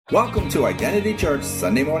Welcome to Identity Church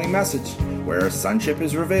Sunday Morning Message, where sonship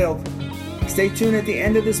is revealed. Stay tuned at the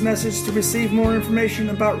end of this message to receive more information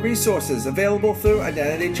about resources available through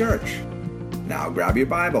Identity Church. Now grab your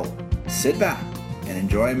Bible, sit back, and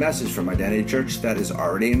enjoy a message from Identity Church that is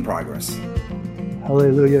already in progress.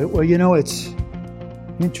 Hallelujah. Well, you know, it's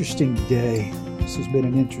an interesting day. This has been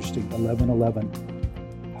an interesting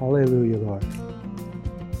 11/11. Hallelujah, Lord.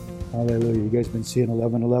 Hallelujah. You guys been seeing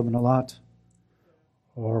 11/11 a lot?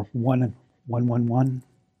 Or 1-1-1-1.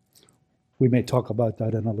 We may talk about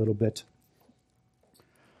that in a little bit.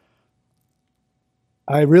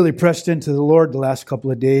 I really pressed into the Lord the last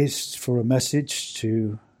couple of days for a message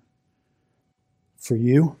for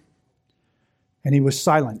you, and He was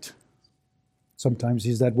silent. Sometimes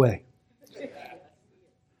He's that way.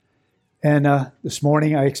 And this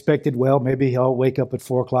morning I expected, well, maybe I'll wake up at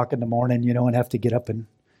 4 o'clock in the morning, and have to get up and...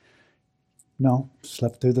 No,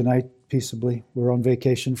 slept through the night peaceably. We're on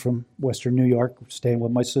vacation from Western New York, staying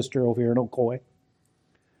with my sister over here in Ocoee.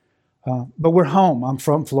 But we're home. I'm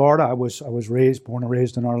from Florida. I was born and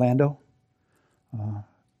raised in Orlando.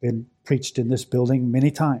 Been preached in this building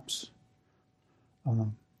many times.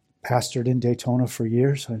 Pastored in Daytona for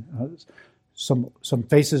years. Some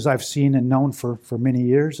faces I've seen and known for many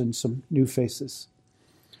years, and some new faces.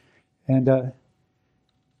 And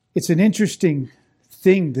it's an interesting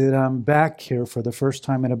thing that I'm back here for the first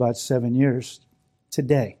time in about 7 years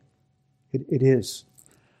today. It is.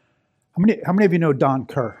 How many of you know Don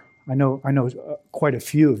Kerr? I know quite a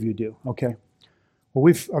few of you do. Okay.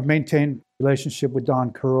 Well, I've maintained a relationship with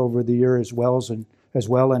Don Kerr over the year as well.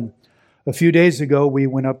 And a few days ago, we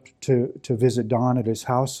went up to visit Don at his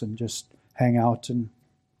house and just hang out and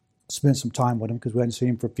spend some time with him because we hadn't seen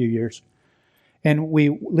him for a few years. And we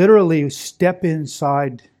literally step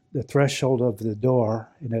inside the threshold of the door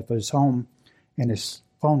of his home, and his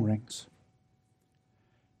phone rings.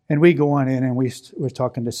 And we go on in, and we're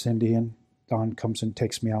talking to Cindy, and Don comes and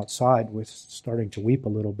takes me outside with starting to weep a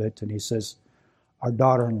little bit, and he says, "Our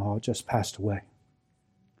daughter-in-law just passed away." I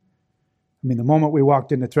mean, the moment we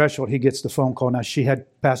walked in the threshold, he gets the phone call. Now, she had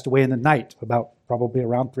passed away in the night, probably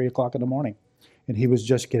around 3 o'clock in the morning, and he was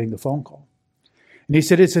just getting the phone call. And he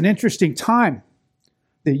said, "It's an interesting time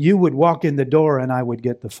that you would walk in the door and I would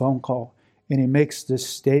get the phone call." And he makes this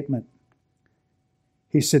statement.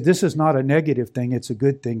 He said, "This is not a negative thing, it's a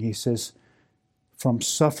good thing." He says, "From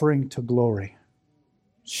suffering to glory."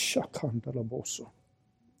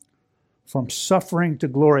 From suffering to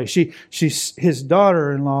glory. His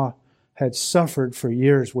daughter-in-law had suffered for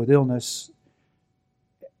years with illness,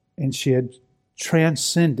 and she had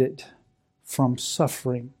transcended from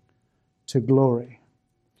suffering to glory.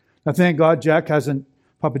 Now, thank God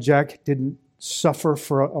Papa Jack didn't suffer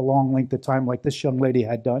for a long length of time like this young lady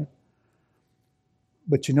had done.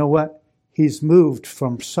 But you know what? He's moved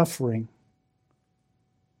from suffering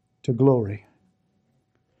to glory.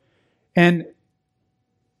 And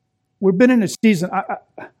we've been in a season. I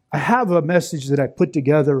have a message that I put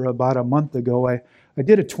together about a month ago. I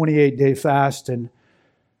did a 28-day fast, and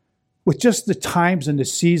with just the times and the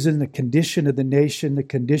season, the condition of the nation, the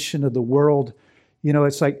condition of the world,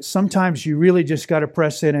 it's like sometimes you really just got to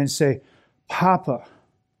press in and say, "Papa,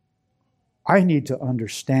 I need to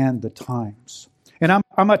understand the times." And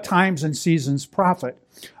I'm a times and seasons prophet.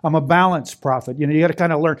 I'm a balanced prophet. You got to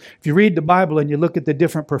kind of learn. If you read the Bible and you look at the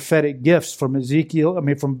different prophetic gifts from Ezekiel,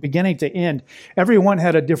 from beginning to end, everyone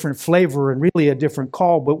had a different flavor and really a different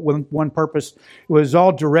call, but one purpose. It was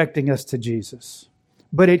all directing us to Jesus.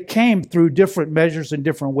 But it came through different measures and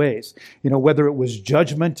different ways. Whether it was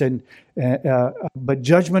judgment, but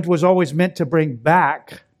judgment was always meant to bring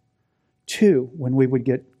back to when we would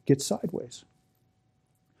get sideways.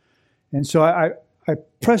 And so I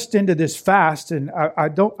pressed into this fast, and I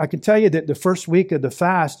can tell you that the first week of the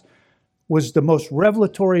fast was the most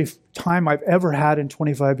revelatory time I've ever had in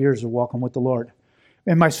 25 years of walking with the Lord.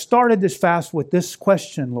 And I started this fast with this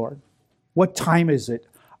question, "Lord, what time is it?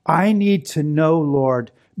 I need to know, Lord,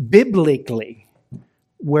 biblically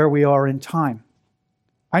where we are in time.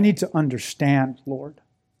 I need to understand, Lord."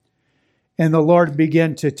 And the Lord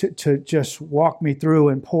began to just walk me through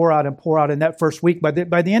and pour out in that first week. By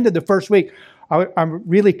the end of the first week, I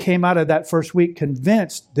really came out of that first week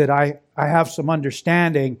convinced that I have some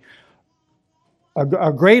understanding,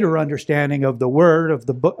 a greater understanding of the Word, of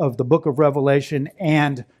the book of Revelation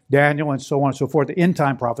and Daniel and so on and so forth, the end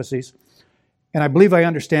time prophecies. And I believe I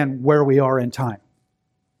understand where we are in time.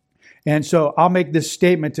 And so I'll make this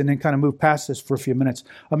statement and then kind of move past this for a few minutes.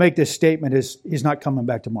 I'll make this statement is He's not coming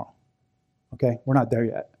back tomorrow. Okay? We're not there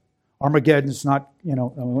yet. Armageddon's not,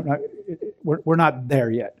 we're not there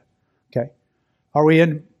yet. Okay? Are we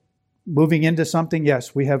in moving into something?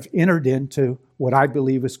 Yes, we have entered into what I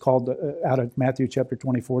believe is called, out of Matthew chapter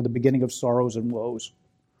 24, the beginning of sorrows and woes.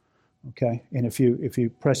 Okay, and if you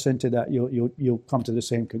press into that, you'll come to the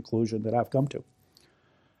same conclusion that I've come to.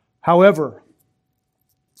 However,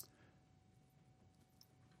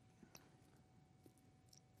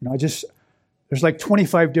 there's like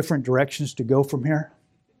 25 different directions to go from here,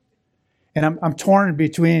 and I'm torn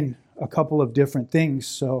between a couple of different things.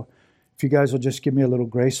 So, if you guys will just give me a little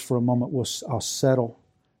grace for a moment, I'll settle.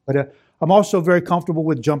 But I'm also very comfortable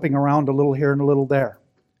with jumping around a little here and a little there,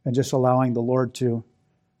 and just allowing the Lord to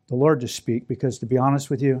speak. Because to be honest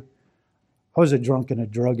with you, I was a drunk and a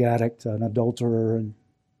drug addict, an adulterer and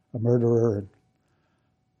a murderer, and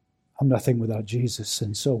I'm nothing without Jesus.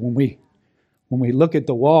 And so when we look at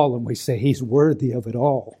the wall and we say He's worthy of it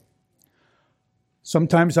all,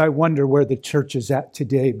 sometimes I wonder where the church is at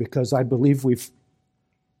today, because I believe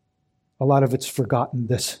a lot of it's forgotten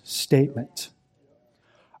this statement.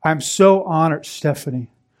 I'm so honored, Stephanie.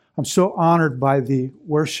 I'm so honored by the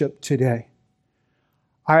worship today.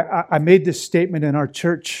 I made this statement in our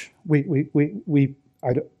church. We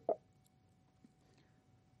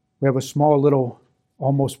have a small little,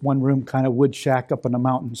 almost one room kind of wood shack up in the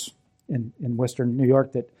mountains in western New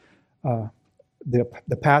York that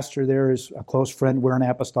the pastor there is a close friend. We're an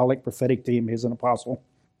apostolic prophetic team. He's an apostle.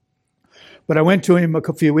 But I went to him a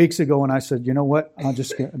few weeks ago and I said, you know what? I'm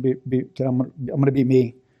going to be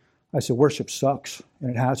me. I said, worship sucks, and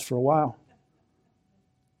it has for a while.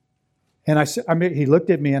 And he looked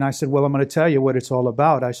at me and I said, well, I'm going to tell you what it's all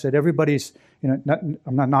about. I said, everybody's, I'm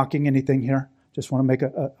not knocking anything here. Just want to make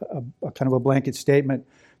a kind of a blanket statement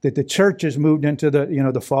that the church has moved into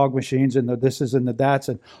the fog machines and the thises and the that's,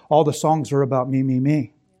 and all the songs are about me, me,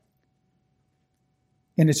 me.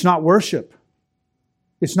 And it's not worship.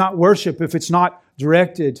 It's not worship if it's not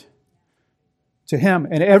directed to Him.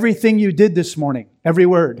 And everything you did this morning, every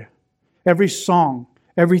word, every song,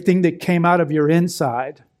 everything that came out of your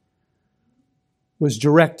inside was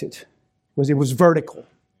directed. It was vertical.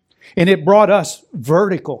 And it brought us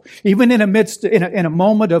vertical. Even in a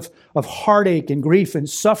moment of heartache and grief and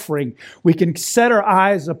suffering, we can set our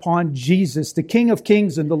eyes upon Jesus, the King of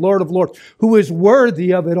Kings and the Lord of Lords, who is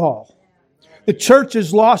worthy of it all. The church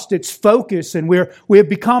has lost its focus, and we have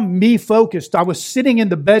become me-focused. I was sitting in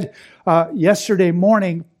the bed yesterday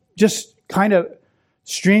morning, just kind of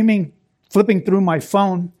flipping through my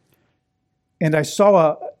phone, and I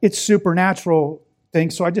saw It's Supernatural thing.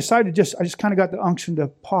 So I decided I just kind of got the unction to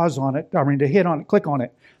pause on it. To hit on it, click on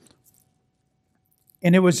it.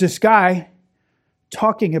 And it was this guy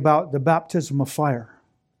talking about the baptism of fire.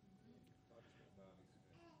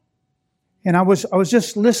 And I was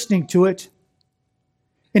just listening to it.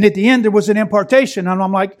 And at the end, there was an impartation. And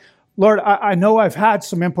I'm like, Lord, I know I've had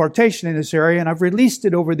some impartation in this area, and I've released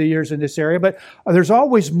it over the years in this area, but there's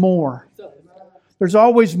always more. There's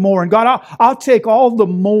always more. And God, I'll take all the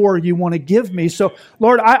more you want to give me. So,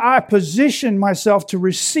 Lord, I position myself to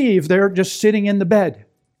receive. They're just sitting in the bed.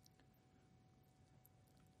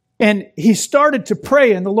 And he started to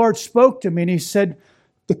pray, and the Lord spoke to me, and He said,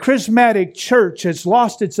 the charismatic church has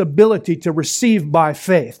lost its ability to receive by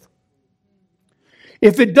faith.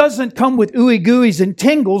 If it doesn't come with ooey gooeys and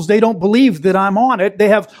tingles, they don't believe that I'm on it. They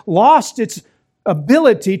have lost its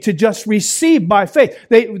ability to just receive by faith.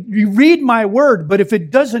 You read my word, but if it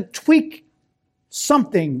doesn't tweak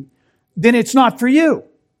something, then it's not for you.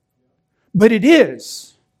 But it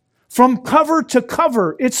is. From cover to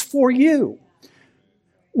cover, it's for you.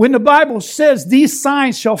 When the Bible says these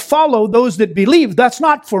signs shall follow those that believe, that's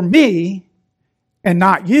not for me and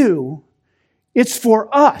not you. It's for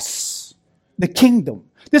us, the kingdom.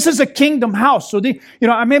 This is a kingdom house. So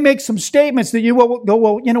I may make some statements that you will go,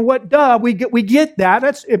 well, you know what? Duh, we get that.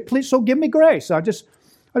 That's it. Please, so give me grace. I just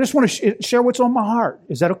want to share what's on my heart.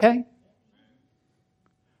 Is that okay?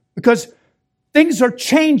 Because things are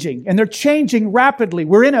changing, and they're changing rapidly.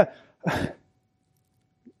 We're in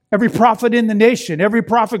every prophet in the nation, every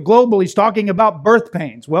prophet globally is talking about birth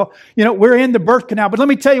pains. Well, we're in the birth canal. But let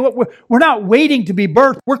me tell you what, we're not waiting to be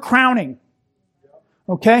birthed. We're crowning.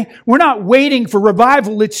 Okay? We're not waiting for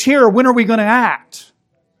revival. It's here. When are we going to act?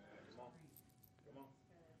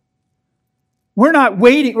 We're not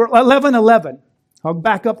waiting. 11:11. I'll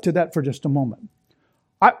back up to that for just a moment.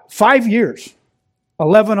 5 years.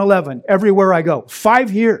 11:11. Everywhere I go.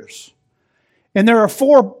 5 years. And there are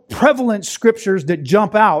 4 prevalent scriptures that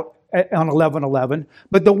jump out on 11:11.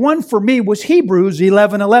 But the one for me was Hebrews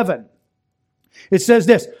 11:11. It says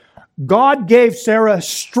this: God gave Sarah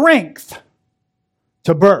strength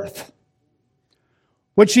to birth.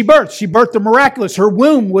 What she birthed? She birthed the miraculous. Her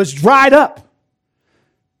womb was dried up.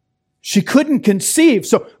 She couldn't conceive.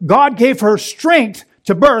 So God gave her strength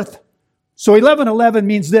to birth. So 11:11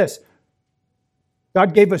 means this.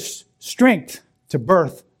 God gave us strength to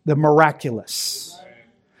birth the miraculous.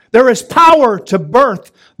 There is power to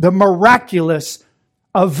birth the miraculous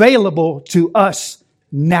available to us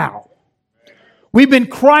now. We've been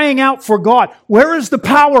crying out for God. Where is the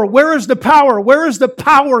power? Where is the power? Where is the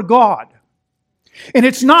power, God? And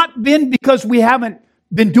it's not been because we haven't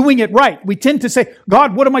been doing it right. We tend to say,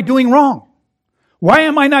 God, what am I doing wrong? Why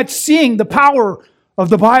am I not seeing the power of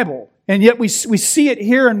the Bible? And yet we see it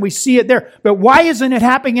here and we see it there. But why isn't it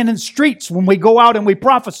happening in the streets when we go out and we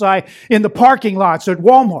prophesy in the parking lots at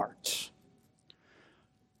Walmart?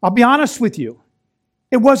 I'll be honest with you.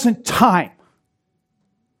 It wasn't time.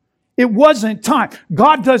 It wasn't time.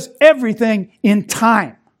 God does everything in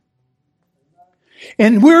time.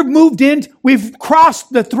 And we've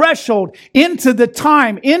crossed the threshold into the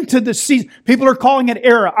time, into the season. People are calling it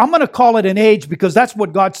era. I'm going to call it an age because that's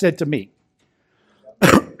what God said to me.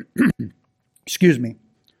 Excuse me.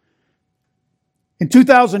 In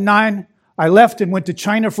 2009, I left and went to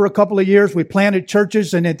China for a couple of years. We planted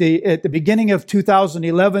churches, and at the beginning of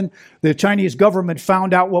 2011, the Chinese government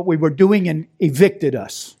found out what we were doing and evicted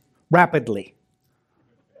us rapidly.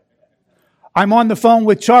 I'm on the phone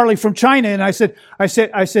with Charlie from China, and I said,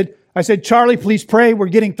 Charlie, please pray. We're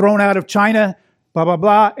getting thrown out of China, blah, blah,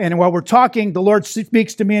 blah. And while we're talking, the Lord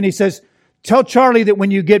speaks to me, and He says, tell Charlie that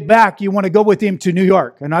when you get back, you want to go with him to New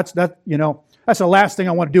York. And that's the last thing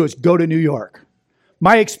I want to do is go to New York.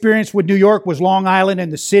 My experience with New York was Long Island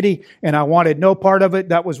and the city, and I wanted no part of it.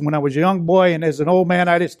 That was when I was a young boy, and as an old man,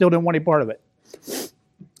 I still didn't want any part of it.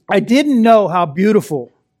 I didn't know how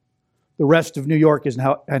beautiful the rest of New York is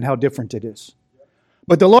and how different it is.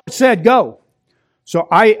 But the Lord said, go. So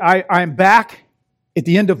I'm back at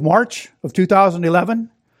the end of March of 2011.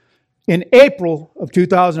 In April of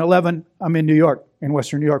 2011, I'm in New York, in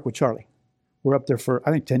Western New York with Charlie. We're up there for,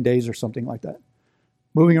 I think, 10 days or something like that.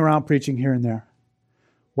 Moving around, preaching here and there.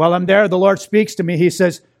 While I'm there, the Lord speaks to me. He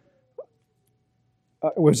says,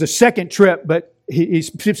 it was a second trip, but he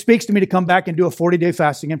speaks to me to come back and do a 40-day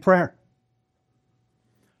fasting and prayer.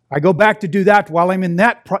 I go back to do that. While I'm in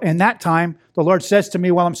that time, the Lord says to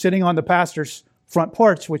me while I'm sitting on the pastor's front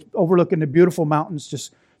porch, which overlooking the beautiful mountains,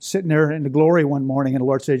 just sitting there in the glory one morning, and the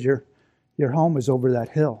Lord says, your home is over that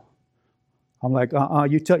hill. I'm like,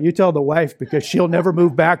 you tell the wife, because she'll never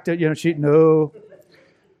move back to, no.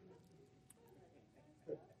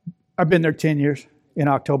 I've been there 10 years. In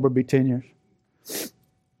October, it'll be 10 years.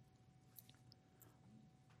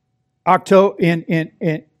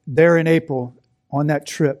 There in April, on that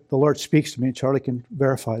trip, the Lord speaks to me, and Charlie can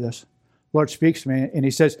verify this. The Lord speaks to me, and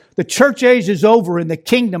He says, the church age is over and the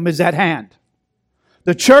kingdom is at hand.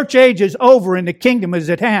 The church age is over and the kingdom is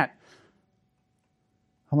at hand.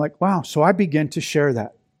 I'm like, wow. So I began to share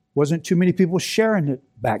that. Wasn't too many people sharing it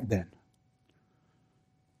back then.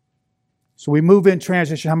 So we move in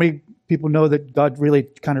transition. How many people know that God really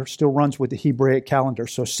kind of still runs with the Hebraic calendar?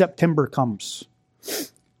 So September comes.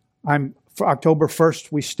 For October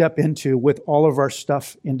 1st, we step into with all of our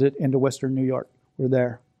stuff into Western New York. We're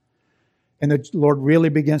there. And the Lord really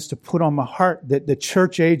begins to put on my heart that the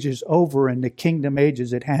church age is over and the kingdom age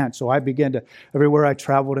is at hand. So I began to, everywhere I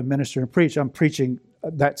travel to minister and preach, I'm preaching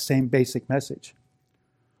that same basic message.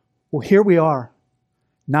 Well, here we are,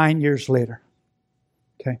 9 years later.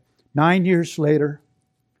 Okay, 9 years later,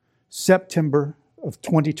 September of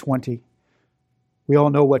 2020. We all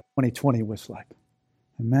know what 2020 was like.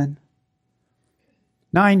 Amen?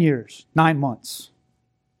 9 years, 9 months.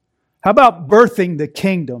 How about birthing the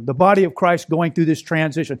kingdom, the body of Christ going through this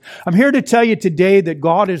transition? I'm here to tell you today that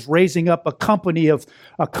God is raising up a company of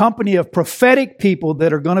prophetic people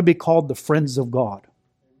that are going to be called the friends of God.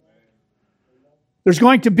 There's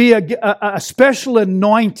going to be a special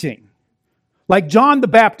anointing. Like John the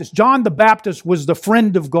Baptist. John the Baptist was the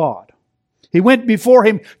friend of God. He went before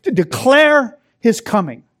Him to declare His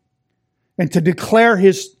coming and to declare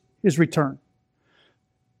His return.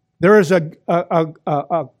 There is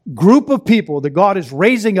a group of people that God is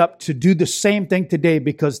raising up to do the same thing today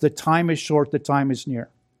because the time is short, the time is near.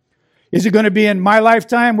 Is it going to be in my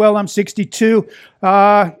lifetime? Well, I'm 62.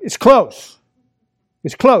 It's close.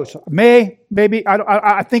 It's close. Maybe.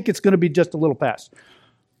 I think it's going to be just a little past.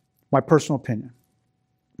 My personal opinion.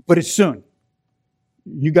 But it's soon.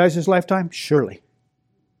 You guys' lifetime? Surely.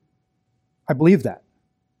 I believe that.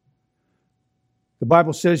 The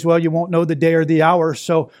Bible says, well, you won't know the day or the hour,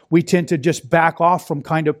 so we tend to just back off from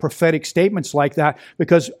kind of prophetic statements like that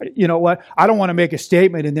because, you know what, I don't want to make a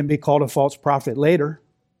statement and then be called a false prophet later.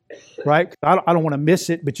 right? I don't want to miss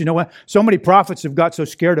it. But you know what? So many prophets have got so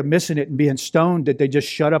scared of missing it and being stoned that they just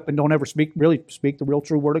shut up and don't ever speak the real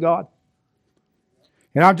true word of God.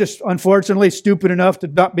 And I'm just unfortunately stupid enough to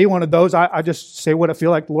not be one of those. I just say what I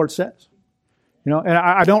feel like the Lord says. You know, and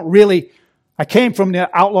I came from the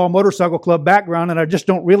outlaw motorcycle club background, and I just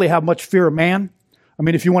don't really have much fear of man. I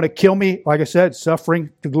mean, if you want to kill me, like I said, suffering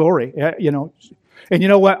to glory, you know. And you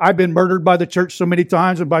know what? I've been murdered by the church so many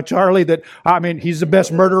times and by Charlie that, I mean, he's the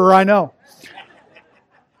best murderer I know.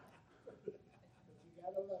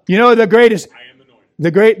 You know, the greatest,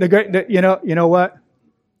 you know what?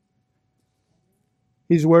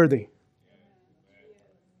 He's worthy.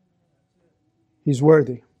 He's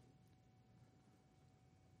worthy.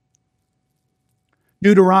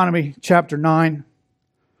 Deuteronomy chapter 9,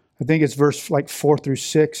 I think it's verse like 4 through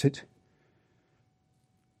 6. The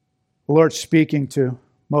Lord's speaking to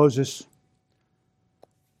Moses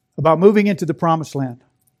about moving into the promised land.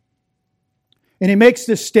 And he makes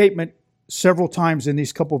this statement several times in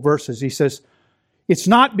these couple verses. He says, it's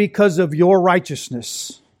not because of your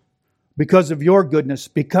righteousness, because of your goodness,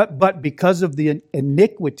 but because of the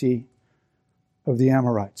iniquity of the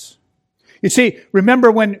Amorites. You see,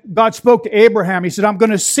 remember when God spoke to Abraham, He said, I'm going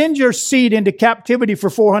to send your seed into captivity for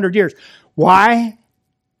 400 years. Why?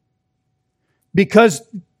 Because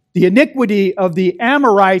the iniquity of the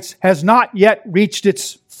Amorites has not yet reached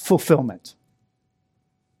its fulfillment.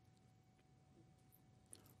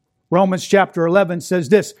 Romans chapter 11 says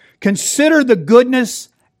this, consider the goodness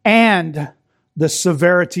and the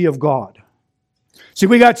severity of God. See,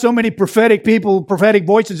 we got so many prophetic people, prophetic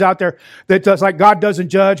voices out there that does like God doesn't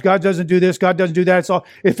judge, God doesn't do this, God doesn't do that. It's all,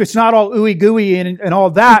 if it's not all ooey gooey and all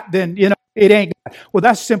that, then you know it ain't God. Well,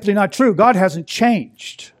 that's simply not true. God hasn't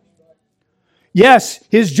changed. Yes,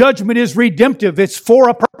 His judgment is redemptive. It's for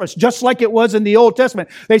a purpose, just like it was in the Old Testament.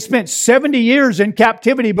 They spent 70 years in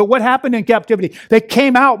captivity, but what happened in captivity? They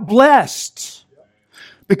came out blessed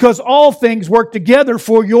because all things work together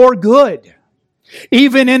for your good.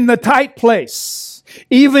 Even in the tight place,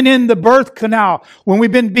 even in the birth canal, when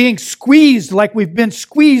we've been being squeezed like we've been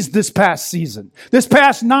squeezed this past season, this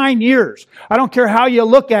past 9 years. I don't care how you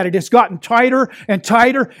look at it. It's gotten tighter and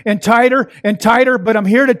tighter and tighter and tighter. But I'm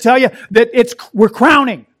here to tell you that we're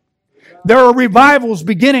crowning. There are revivals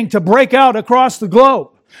beginning to break out across the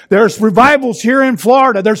globe. There's revivals here in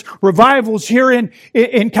Florida. There's revivals here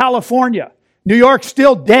in California. New York's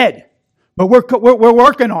still dead, but we're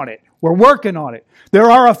working on it. We're working on it. There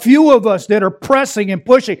are a few of us that are pressing and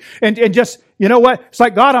pushing and just, you know what? It's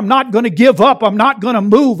like, God, I'm not going to give up. I'm not going to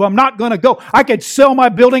move. I'm not going to go. I could sell my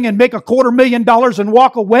building and make $250,000 and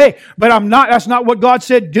walk away, but I'm not. That's not what God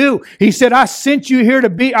said do. He said, I sent you here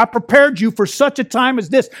I prepared you for such a time as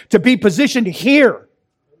this to be positioned here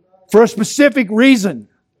for a specific reason.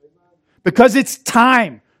 Because it's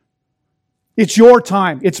time. It's your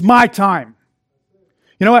time. It's my time.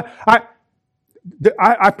 You know what?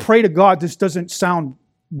 I pray to God this doesn't sound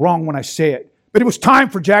wrong when I say it, but it was time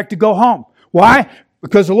for Jack to go home. Why?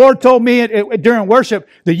 Because the Lord told me during worship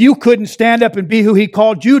that you couldn't stand up and be who He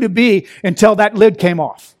called you to be until that lid came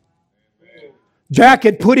off. Jack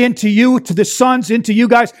had put into you, to the sons, into you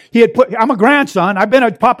guys. I'm a grandson. I've been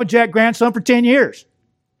a Papa Jack grandson for 10 years.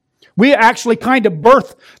 We actually kind of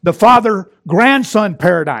birthed the father-grandson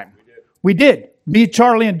paradigm. We did. Me,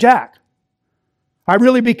 Charlie, and Jack. I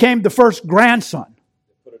really became the first grandson.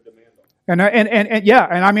 And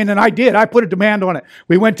I did. I put a demand on it.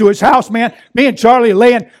 We went to his house, man. Me and Charlie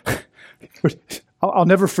laying. I'll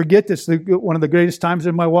never forget this. One of the greatest times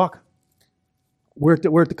in my walk. We're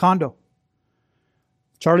at the condo.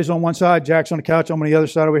 Charlie's on one side. Jack's on the couch. I'm on the other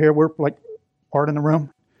side over here. We're like part in the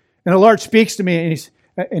room. And the Lord speaks to me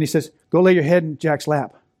and He says, go lay your head in Jack's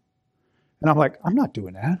lap. And I'm like, I'm not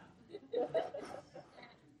doing that.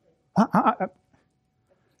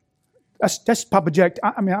 That's Papa Jack.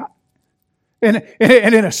 And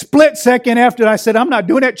in a split second after I said, I'm not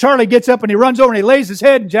doing that, Charlie gets up and he runs over and he lays his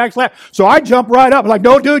head in Jack's lap. So I jump right up. I'm like,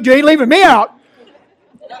 no, dude, you ain't leaving me out.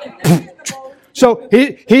 So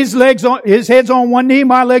his head's on one knee,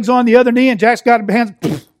 my leg's on the other knee, and Jack's got his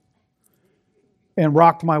hands and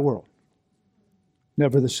rocked my world.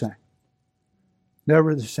 Never the same.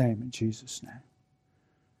 Never the same in Jesus' name.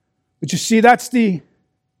 But you see, that's the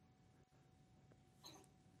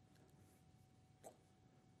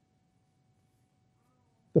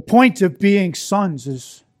point of being sons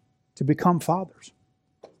is to become fathers.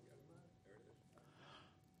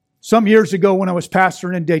 Some years ago when I was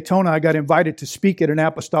pastoring in Daytona, I got invited to speak at an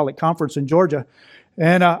apostolic conference in Georgia.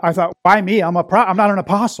 And I thought, why me? I'm not an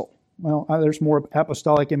apostle. Well, there's more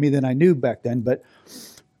apostolic in me than I knew back then, but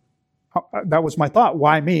that was my thought.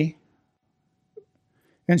 Why me?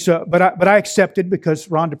 And so, but I accepted because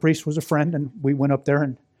Ron DePriest was a friend, and we went up there,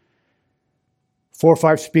 and 4 or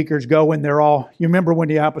 5 speakers go, and they're all, you remember when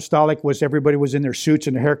the apostolic was, everybody was in their suits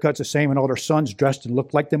and their haircuts the same, and all their sons dressed and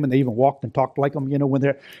looked like them, and they even walked and talked like them, when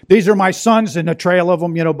they're, these are my sons, and a trail of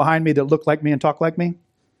them, behind me that look like me and talk like me.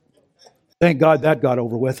 Thank God that got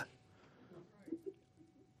over with.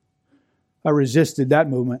 I resisted that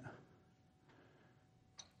movement.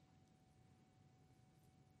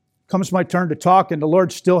 Comes my turn to talk, and the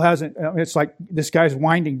Lord still hasn't, it's like this guy's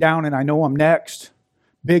winding down, and I know I'm next.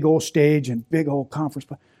 Big old stage and big old conference.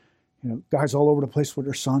 Guys all over the place with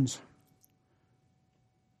their sons.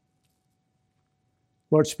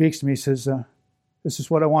 Lord speaks to me. He says, this is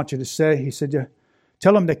what I want you to say. He said,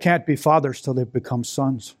 tell them they can't be fathers till they become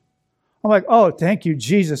sons. I'm like, oh, thank you,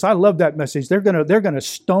 Jesus. I love that message. They're gonna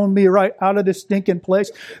stone me right out of this stinking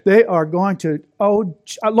place. They are going to, oh,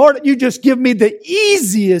 Lord, you just give me the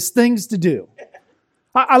easiest things to do.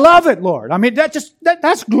 I love it, Lord. I mean,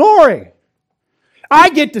 that's glory. I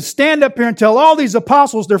get to stand up here and tell all these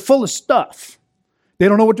apostles they're full of stuff. They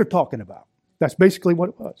don't know what they're talking about. That's basically what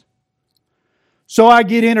it was. So I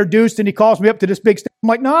get introduced, and he calls me up to this big stage. I'm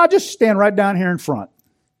like, no, I'll just stand right down here in front.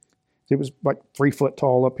 It was like 3 foot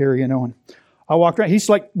tall up here, and I walked around. He's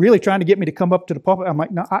like really trying to get me to come up to the pulpit. I'm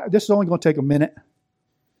like, no, this is only going to take a minute.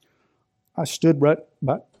 I stood right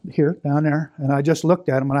about here, down there, and I just looked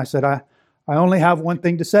at him, and I said, I only have one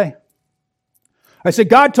thing to say. I said,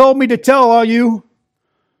 God told me to tell all you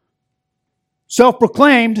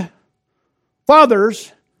self-proclaimed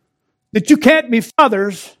fathers that you can't be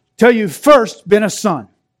fathers till you've first been a son.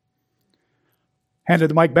 Handed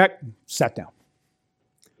the mic back, sat down.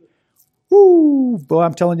 Woo! Boy,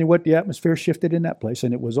 I'm telling you what, the atmosphere shifted in that place,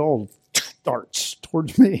 and it was all darts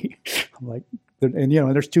towards me. I'm like, and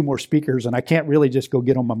there's 2 more speakers, and I can't really just go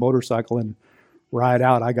get on my motorcycle and ride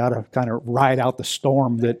out. I got to kind of ride out the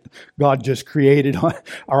storm that God just created,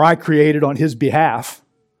 or I created on His behalf.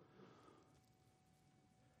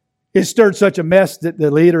 It stirred such a mess that the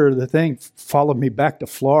leader of the thing followed me back to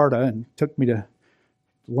Florida and took me to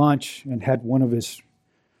lunch and had one of his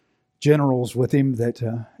generals with him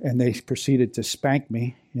and they proceeded to spank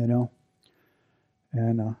me, And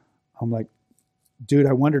I'm like, dude,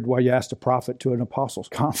 I wondered why you asked a prophet to an apostles'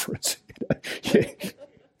 conference.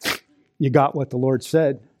 You got what the Lord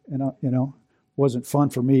said, and wasn't fun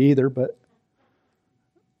for me either, but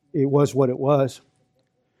it was what it was.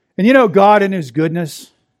 And God in His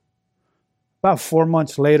goodness, about 4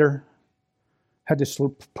 months later, had this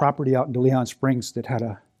little property out in DeLeon Springs that had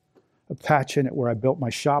a patch in it where I built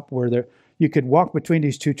my shop, where you could walk between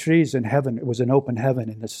these 2 trees in heaven. It was an open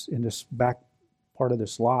heaven in this back part of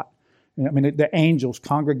this lot. I mean, the angels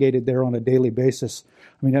congregated there on a daily basis.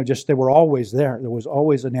 I mean, they were always there. There was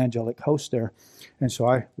always an angelic host there. And so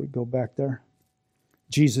I would go back there.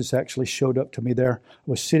 Jesus actually showed up to me there. I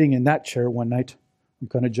was sitting in that chair one night. I'm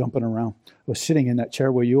kind of jumping around. I was sitting in that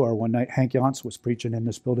chair where you are one night. Hank Jans was preaching in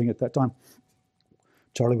this building at that time.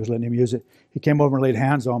 Charlie was letting him use it. He came over and laid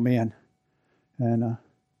hands on me and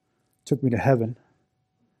took me to heaven.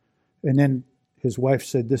 And then his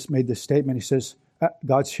wife made this statement. He says,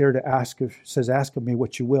 God's here to ask of me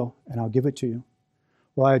what you will, and I'll give it to you.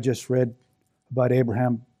 Well, I had just read about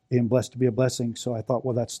Abraham being blessed to be a blessing, so I thought,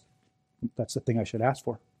 well, that's the thing I should ask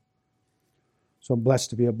for. So I'm blessed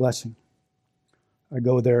to be a blessing. I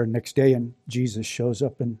go there next day, and Jesus shows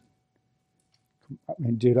up, and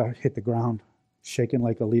dude, I hit the ground, shaking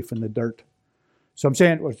like a leaf in the dirt. So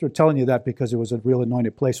we're telling you that because it was a real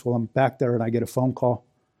anointed place. Well, I'm back there, and I get a phone call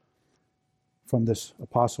from this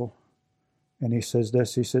apostle, and he says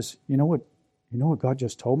this. He says, you know what God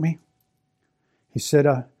just told me? He said,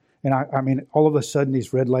 and I mean, all of a sudden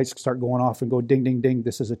these red lights start going off and go ding, ding, ding.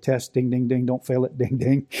 This is a test. Ding, ding, ding. Don't fail it. Ding,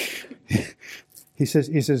 ding. He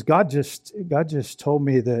says, God just told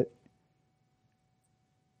me that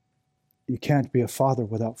you can't be a father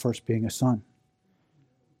without first being a son.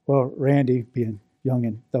 Well, Randy, being young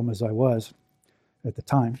and dumb as I was at the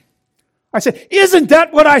time, I said, isn't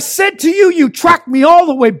that what I said to you? You tracked me all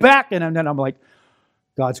the way back. And then I'm like,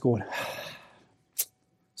 God's going,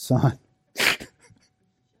 son.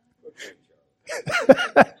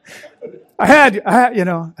 I had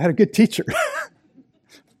a good teacher.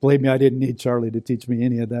 Believe me, I didn't need Charlie to teach me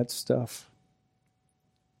any of that stuff.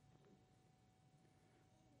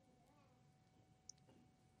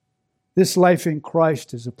 This life in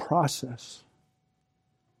Christ is a process.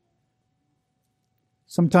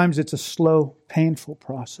 Sometimes it's a slow, painful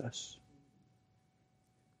process.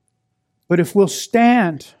 But if we'll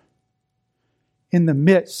stand in the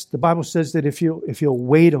midst, the Bible says that if you'll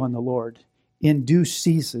wait on the Lord in due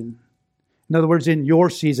season, in other words, in your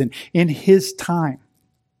season, in His time,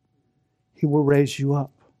 He will raise you up.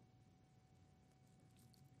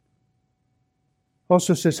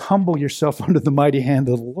 Also says, humble yourself under the mighty hand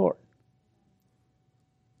of the Lord.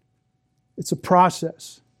 It's a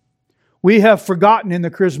process. We have forgotten in the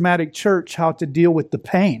charismatic church how to deal with the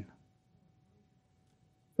pain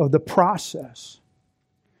of the process.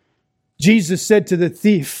 Jesus said to the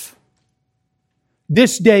thief,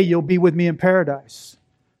 this day you'll be with me in paradise.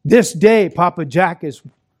 This day Papa Jack is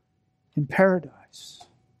in paradise.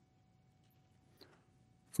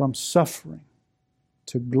 From suffering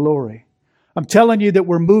to glory. I'm telling you that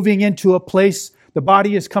we're moving into a place, the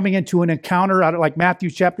body is coming into an encounter, like Matthew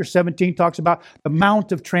chapter 17 talks about, the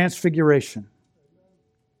Mount of Transfiguration.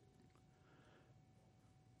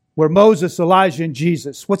 Where Moses, Elijah, and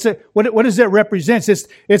Jesus. What does that represent?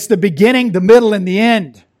 It's the beginning, the middle, and the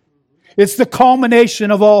end. It's the culmination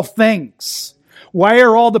of all things. Why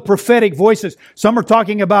are all the prophetic voices? Some are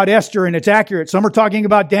talking about Esther and it's accurate. Some are talking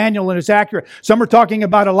about Daniel and it's accurate. Some are talking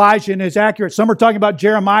about Elijah and it's accurate. Some are talking about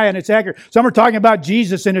Jeremiah and it's accurate. Some are talking about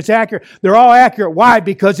Jesus and it's accurate. They're all accurate. Why?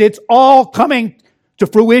 Because it's all coming to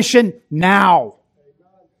fruition now.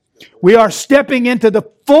 We are stepping into the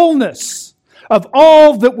fullness of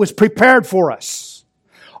all that was prepared for us.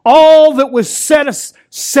 All that was set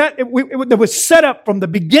up from the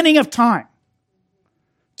beginning of time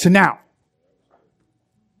to now.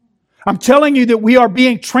 I'm telling you that we are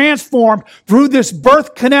being transformed through this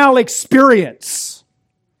birth canal experience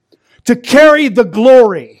to carry the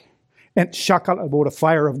glory. And the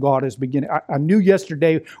fire of God is beginning. I knew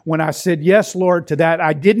yesterday when I said, yes, Lord, to that,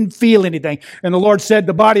 I didn't feel anything. And the Lord said,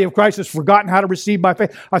 the body of Christ has forgotten how to receive by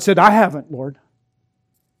faith. I said, I haven't, Lord.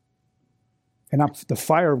 And the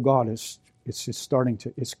fire of God it's starting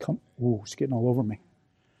to, it's getting all over me.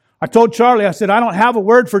 I told Charlie, I said, I don't have a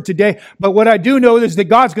word for today, but what I do know is that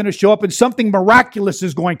God's going to show up and something miraculous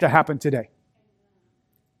is going to happen today.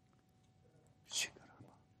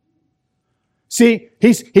 See,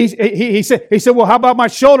 he said, well, how about my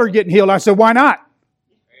shoulder getting healed? I said, why not?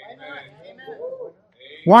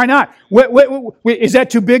 Why not? Is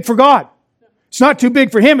that too big for God? It's not too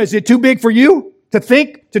big for Him. Is it too big for you to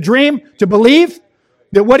think, to dream, to believe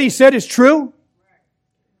that what He said is true?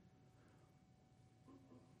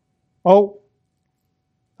 Oh,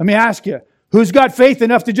 let me ask you, who's got faith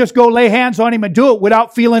enough to just go lay hands on him and do it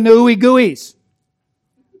without feeling the ooey-gooeys?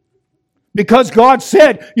 Because God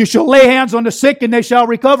said, you shall lay hands on the sick and they shall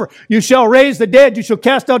recover. You shall raise the dead. You shall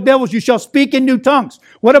cast out devils. You shall speak in new tongues.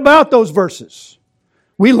 What about those verses?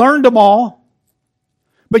 We learned them all.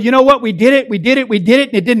 But you know what? We did it, and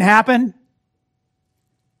it didn't happen.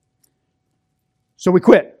 So we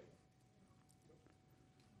quit.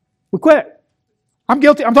 We quit. I'm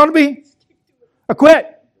guilty. I'm talking to me. I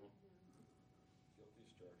quit.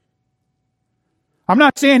 I'm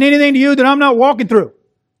not saying anything to you that I'm not walking through.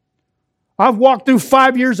 I've walked through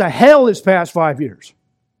 5 years of hell this past 5 years.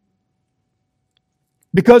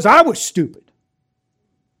 Because I was stupid.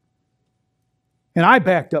 And I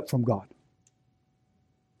backed up from God.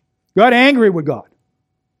 Got angry with God.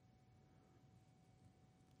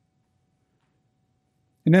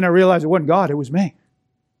 And then I realized it wasn't God, it was me.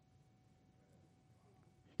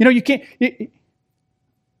 You know, you can't... let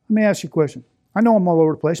me ask you a question. I know I'm all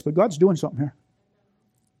over the place, but God's doing something here.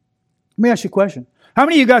 Let me ask you a question. How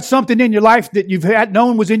many of you got something in your life that you've had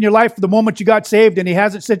known was in your life the moment you got saved and He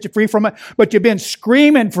hasn't set you free from it, but you've been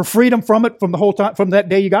screaming for freedom from it from the whole time, from that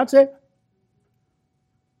day you got saved?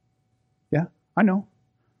 Yeah, I know.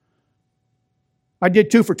 I did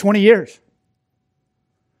too for 20 years.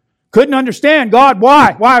 Couldn't understand, God,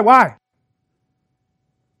 why?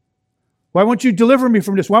 Why won't you deliver me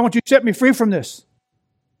from this? Why won't you set me free from this?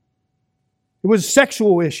 It was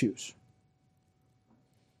sexual issues.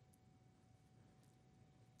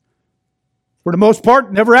 For the most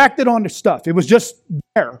part, never acted on this stuff. It was just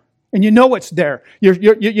there. And you know it's there.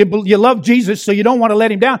 You love Jesus, so you don't want to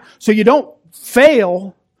let Him down. So you don't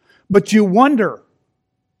fail, but you wonder.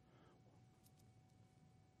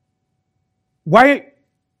 Why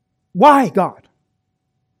God?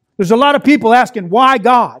 There's a lot of people asking, why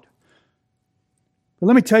God? But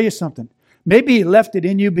let me tell you something. Maybe He left it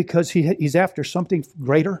in you because He's after something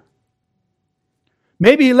greater.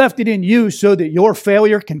 Maybe He left it in you so that your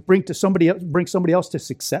failure can bring somebody else to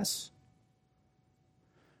success.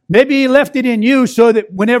 Maybe He left it in you so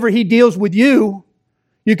that whenever He deals with you,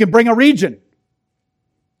 you can bring a region.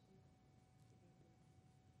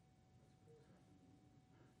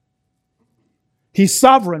 He's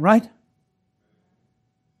sovereign, right?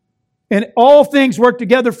 And all things work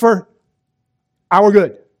together for our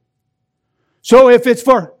good. So if it's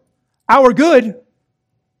for our good,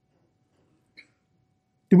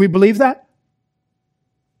 do we believe that?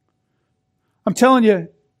 I'm telling you,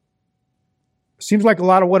 it seems like a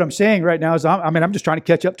lot of what I'm saying right now is, I'm just trying to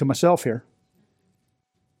catch up to myself here,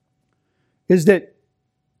 is that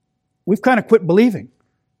we've kind of quit believing.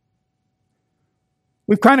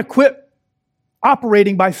 We've kind of quit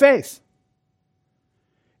operating by faith.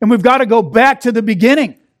 And we've got to go back to the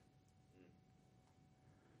beginning.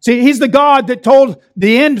 See, He's the God that told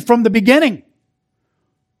the end from the beginning. And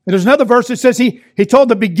there's another verse that says He told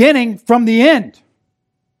the beginning from the end.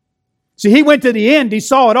 See, He went to the end, He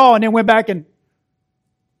saw it all, and then went back and...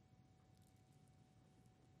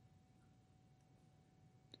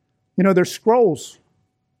 You know, there's scrolls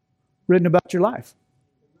written about your life.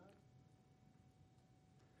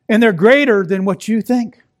 And they're greater than what you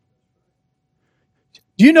think.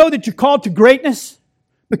 Do you know that you're called to greatness?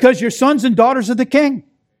 Because you're sons and daughters of the King.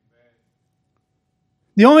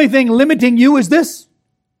 The only thing limiting you is this.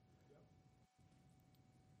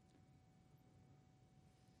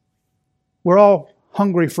 We're all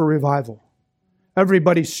hungry for revival.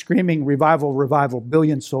 Everybody's screaming revival, revival,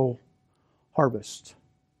 billion soul harvest.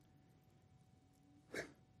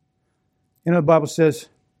 You know, the Bible says,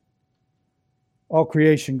 all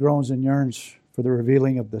creation groans and yearns for the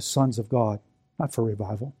revealing of the sons of God, not for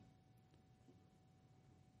revival.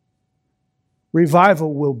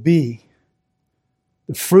 Revival will be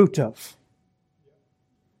the fruit of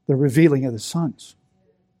the revealing of the sons.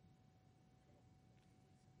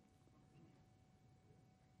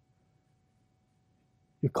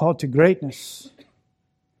 You're called to greatness.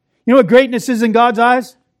 You know what greatness is in God's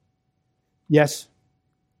eyes? Yes.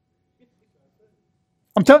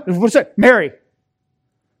 I'm telling you, what's that? Mary.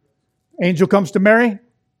 Angel comes to Mary.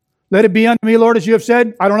 Let it be unto me, Lord, as you have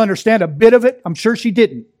said. I don't understand a bit of it. I'm sure she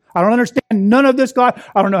didn't. I don't understand none of this, God.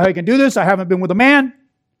 I don't know how you can do this. I haven't been with a man.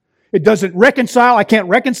 It doesn't reconcile. I can't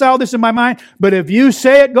reconcile this in my mind. But if you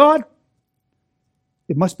say it, God,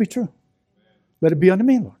 it must be true. Let it be unto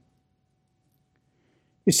me, Lord.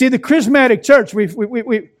 You see, the charismatic church,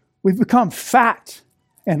 we've become fat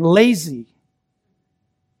and lazy.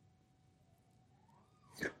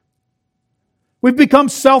 We've become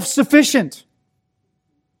self-sufficient.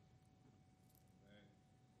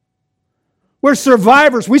 We're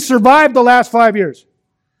survivors. We survived the last 5 years.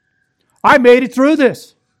 I made it through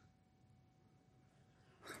this.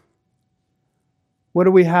 What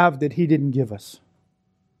do we have that He didn't give us?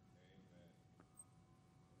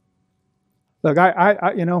 Look,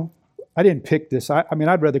 I didn't pick this.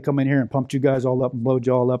 I'd rather come in here and pump you guys all up and blow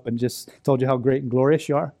you all up and just told you how great and glorious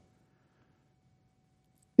you are.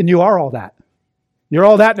 And you are all that. You're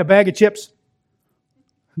all that in a bag of chips.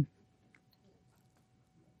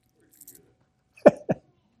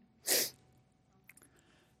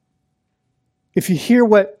 If you hear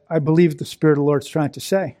what I believe the Spirit of the Lord is trying to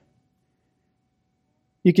say,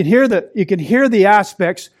 you can hear the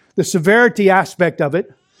aspects, the severity aspect of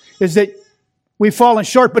it, is that we've fallen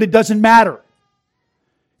short, but it doesn't matter.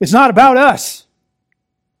 It's not about us.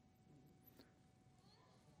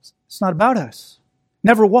 It's not about us.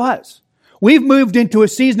 Never was. We've moved into a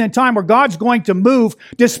season and time where God's going to move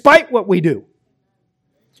despite what we do.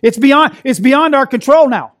 It's beyond our control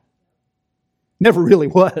now. Never really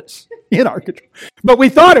was in our control. But we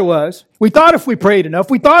thought it was. We thought if we prayed enough,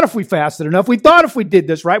 we thought if we fasted enough, we thought if we did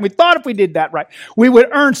this right, we thought if we did that right, we would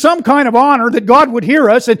earn some kind of honor that God would hear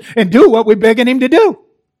us and do what we're begging Him to do.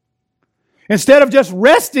 Instead of just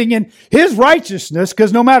resting in His righteousness,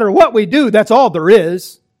 because no matter what we do, that's all there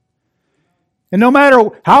is. And no matter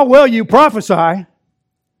how well you prophesy,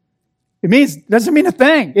 doesn't mean a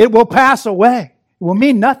thing. It will pass away. It will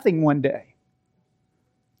mean nothing one day.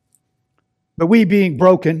 But we being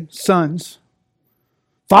broken sons,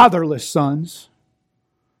 fatherless sons,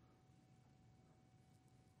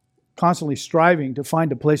 constantly striving to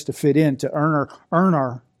find a place to fit in, to earn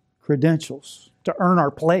our credentials, to earn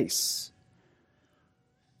our place.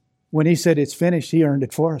 When He said it's finished, He earned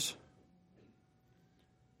it for us.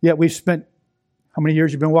 Yet we've spent, how many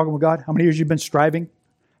years you've been walking with God? How many years you've been striving?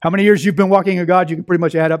 How many years you've been walking with God? You can pretty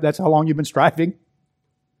much add up. That's how long you've been striving.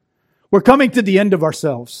 We're coming to the end of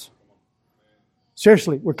ourselves.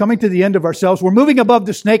 Seriously, we're coming to the end of ourselves. We're moving above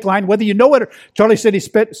the snake line, whether you know it or... Charlie said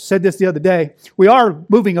said this the other day. We are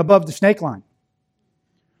moving above the snake line.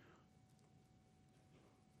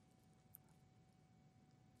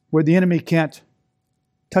 Where the enemy can't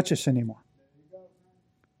touch us anymore.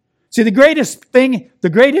 See, the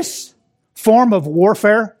greatest form of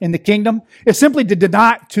warfare in the kingdom is simply to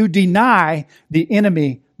deny the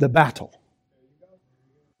enemy the battle.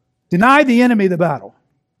 Deny the enemy the battle.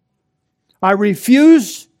 I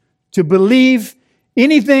refuse to believe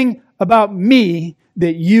anything about me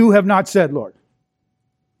that you have not said, Lord.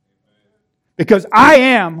 Because I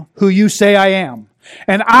am who you say I am.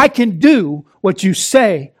 And I can do what you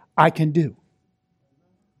say I can do.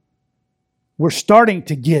 We're starting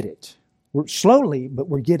to get it. We're slowly, but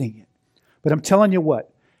we're getting it. But I'm telling you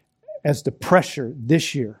what, as the pressure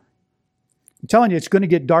this year, I'm telling you it's going to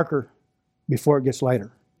get darker before it gets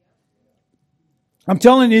lighter. I'm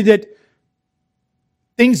telling you that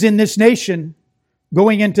things in this nation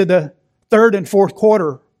going into the third and fourth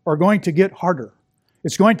quarter are going to get harder.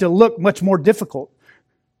 It's going to look much more difficult.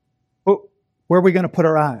 But where are we going to put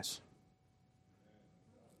our eyes?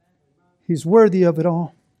 He's worthy of it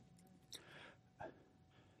all.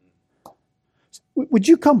 Would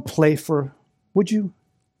you come play for, would you?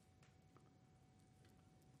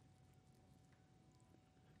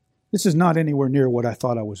 This is not anywhere near what I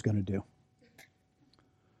thought I was going to do.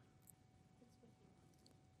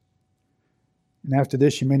 And after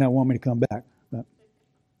this, you may not want me to come back, but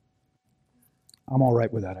I'm all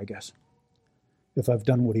right with that, I guess, if I've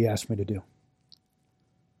done what he asked me to do.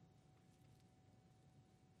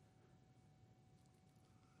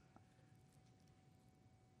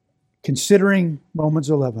 Considering Romans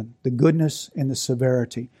 11, the goodness and the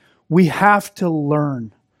severity, we have to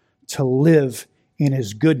learn to live in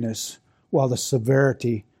His goodness while the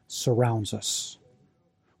severity surrounds us.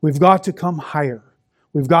 We've got to come higher.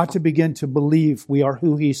 We've got to begin to believe we are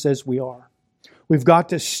who He says we are. We've got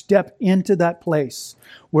to step into that place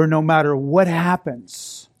where no matter what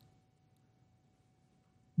happens,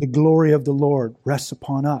 the glory of the Lord rests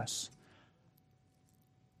upon us.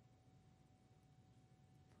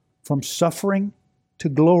 From suffering to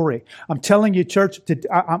glory. I'm telling you, church,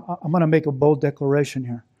 I'm going to make a bold declaration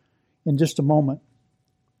here in just a moment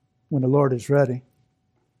when the Lord is ready.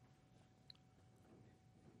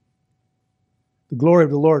 The glory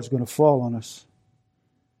of the Lord is going to fall on us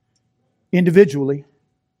individually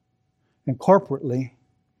and corporately.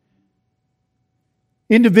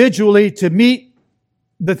 Individually to meet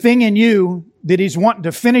the thing in you that He's wanting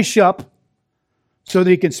to finish up so that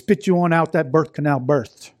He can spit you on out that birth canal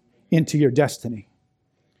birth into your destiny,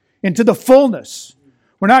 into the fullness.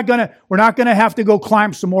 We're not going to have to go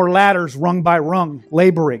climb some more ladders rung by rung,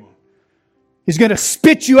 laboring. He's going to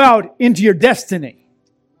spit you out into your destiny.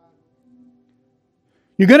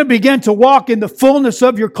 You're going to begin to walk in the fullness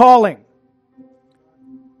of your calling.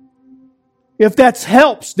 If that's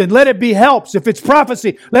helps, then let it be helps. If it's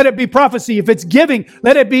prophecy, let it be prophecy. If it's giving,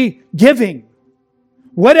 let it be giving.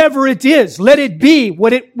 Whatever it is, let it be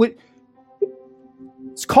what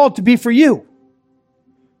it's called to be for you.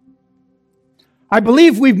 I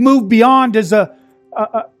believe we've moved beyond as the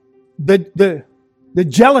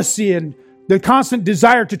jealousy and the constant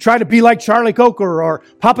desire to try to be like Charlie Coker or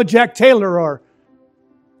Papa Jack Taylor or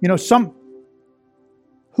some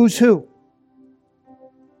who's who.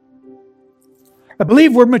 I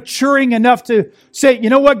believe we're maturing enough to say, you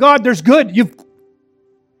know what, God, there's good.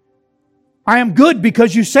 I am good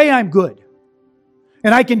because you say I'm good.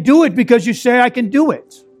 And I can do it because you say I can do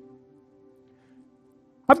it.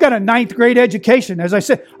 I've got a 9th grade education. As I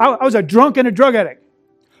said, I was a drunk and a drug addict.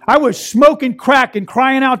 I was smoking crack and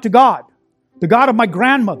crying out to God, the God of my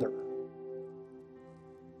grandmother.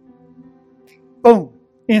 Boom,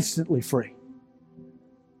 instantly free.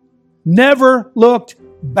 Never looked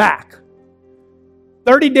back.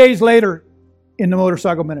 30 days later in the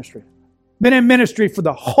motorcycle ministry. Been in ministry for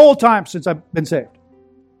the whole time since I've been saved.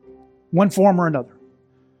 One form or another.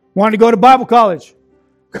 Wanted to go to Bible college.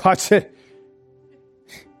 God said,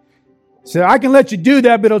 I can let you do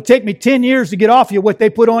that, but it'll take me 10 years to get off you what they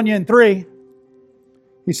put on you in 3.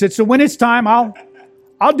 He said, so when it's time, I'll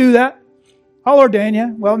do that. I'll ordain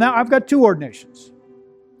you. Well, now I've got 2 ordinations.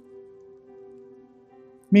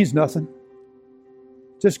 Means nothing.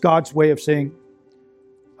 Just God's way of saying,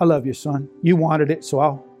 I love you, son. You wanted it, so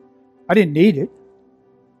I didn't need it.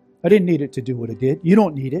 I didn't need it to do what it did. You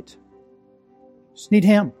don't need it. Just need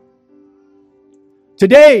Him.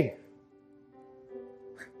 Today,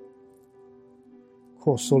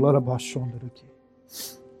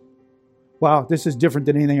 wow, this is different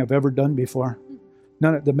than anything I've ever done before.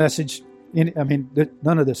 None of the message,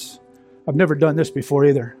 none of this. I've never done this before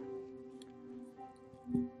either.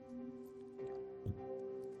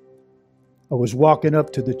 I was walking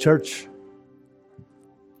up to the church,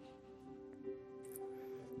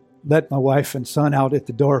 let my wife and son out at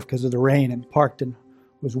the door because of the rain and parked and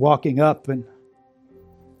was walking up and,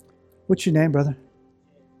 what's your name, brother?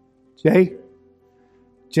 Jay?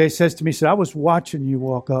 Jay says to me, he said, I was watching you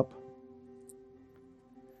walk up.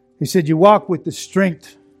 He said, you walk with the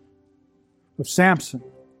strength of Samson,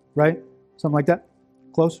 right? Something like that?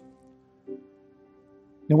 Close?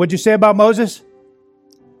 And what'd you say about Moses?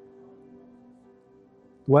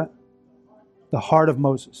 What? The heart of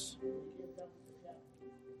Moses.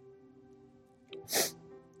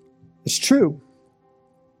 It's true.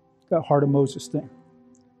 That heart of Moses thing.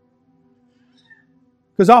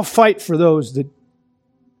 Because I'll fight for those that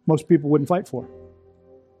most people wouldn't fight for.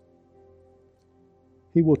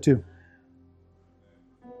 He will too.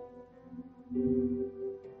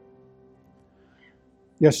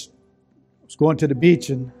 Yes, I was going to the beach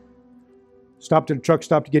and stopped at a truck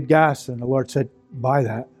stop to get gas, and the Lord said, buy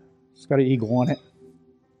that. It's got an eagle on it.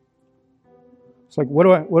 It's like, what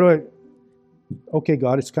do I, okay,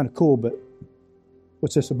 God, it's kind of cool, but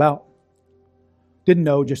what's this about? Didn't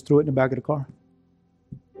know, just threw it in the back of the car.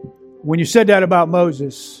 When you said that about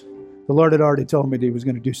Moses, the Lord had already told me that He was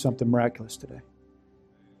going to do something miraculous today.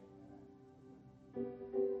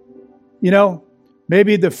 You know,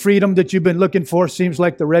 maybe the freedom that you've been looking for seems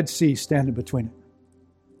like the Red Sea standing between it.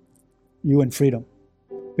 You and freedom.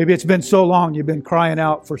 Maybe it's been so long you've been crying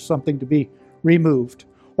out for something to be removed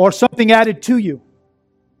or something added to you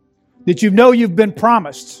that you know you've been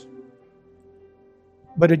promised,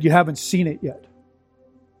 but that you haven't seen it yet.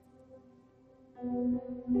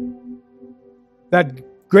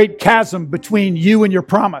 That great chasm between you and your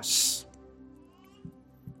promise.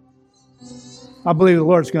 I believe the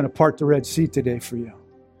Lord's going to part the Red Sea today for you.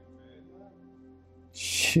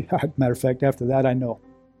 Matter of fact, after that, I know.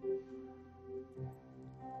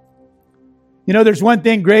 You know, there's one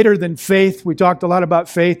thing greater than faith. We talked a lot about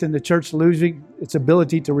faith and the church losing its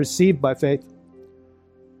ability to receive by faith.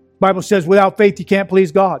 The Bible says without faith you can't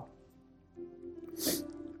please God.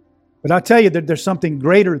 But I tell you that there's something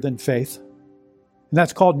greater than faith, and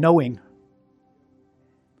that's called knowing.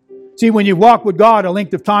 See, when you walk with God a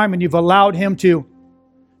length of time and you've allowed Him to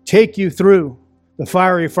take you through the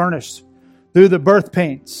fiery furnace, through the birth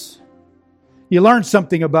pains, you learn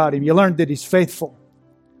something about Him. You learn that He's faithful.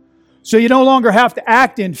 So you no longer have to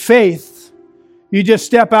act in faith. You just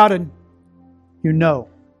step out and you know.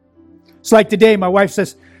 It's like today, my wife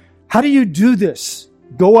says, how do you do this?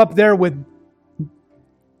 Go up there without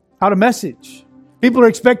a message. People are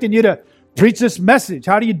expecting you to preach this message.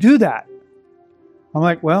 How do you do that? I'm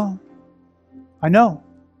like, well, I know.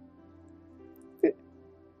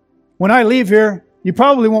 When I leave here, you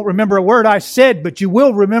probably won't remember a word I said, but you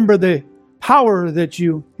will remember the power that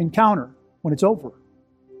you encounter when it's over.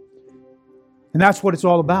 And that's what it's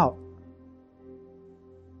all about.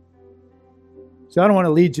 See, I don't want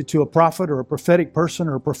to lead you to a prophet or a prophetic person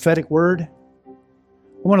or a prophetic word.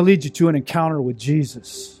 I want to lead you to an encounter with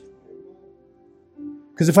Jesus.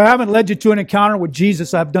 Because if I haven't led you to an encounter with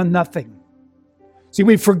Jesus, I've done nothing. See,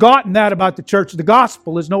 we've forgotten that about the church. The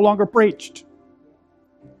gospel is no longer preached.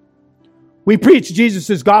 We preach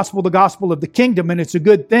Jesus' gospel, the gospel of the kingdom, and it's a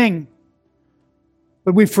good thing.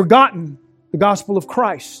 But we've forgotten the gospel of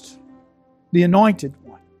Christ, the anointed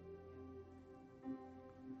one,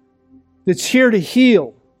 that's here to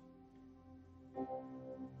heal.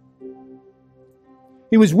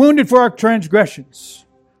 He was wounded for our transgressions,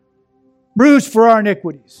 bruised for our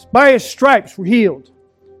iniquities. By His stripes we're healed.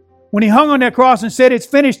 When He hung on that cross and said, it's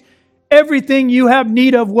finished, everything you have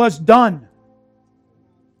need of was done.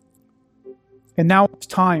 And now it's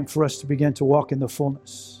time for us to begin to walk in the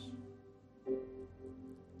fullness.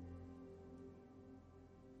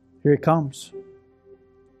 Here it comes.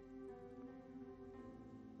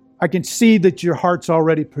 I can see that your heart's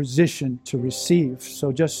already positioned to receive.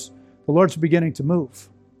 So just, the Lord's beginning to move.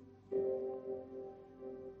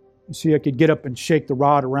 You see, I could get up and shake the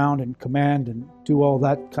rod around and command and do all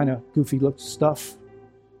that kind of goofy look stuff.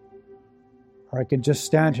 Or I can just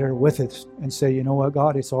stand here with it and say, you know what,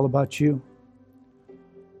 God, it's all about you.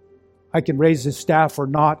 I can raise this staff or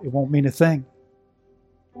not, it won't mean a thing.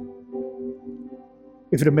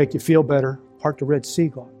 If it'll make you feel better, part the Red Sea,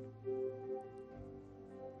 God.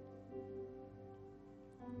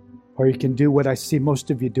 Or you can do what I see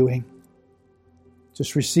most of you doing.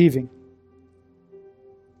 Just receiving.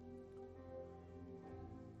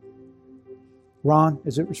 Ron,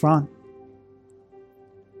 is it Ron?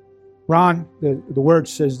 Ron, the word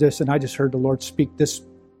says this, and I just heard the Lord speak this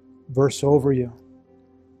verse over you.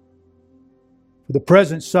 For the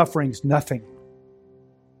present suffering's nothing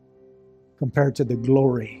compared to the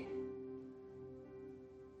glory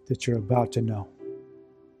that you're about to know.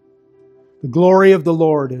 The glory of the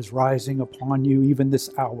Lord is rising upon you even this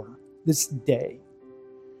hour, this day.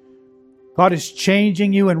 God is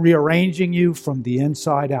changing you and rearranging you from the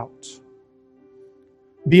inside out,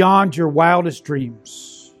 beyond your wildest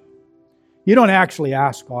dreams. You don't actually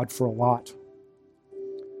ask God for a lot.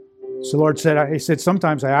 So the Lord said, He said,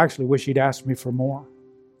 sometimes I actually wish He'd ask me for more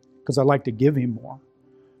because I like to give Him more.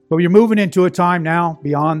 But you're moving into a time now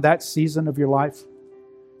beyond that season of your life.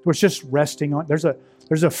 It's just resting on. There's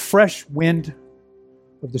a fresh wind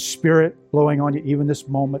of the Spirit blowing on you even this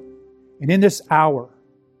moment. And in this hour,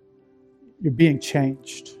 you're being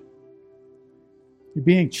changed. You're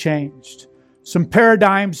being changed. Some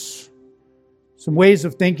paradigms, some ways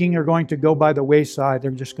of thinking are going to go by the wayside.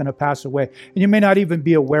 They're just going to pass away. And you may not even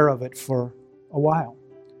be aware of it for a while.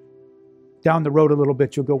 Down the road a little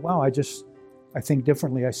bit, you'll go, wow, I think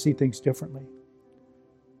differently. I see things differently.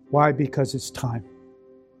 Why? Because it's time.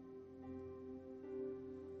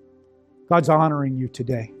 God's honoring you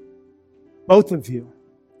today. Both of you,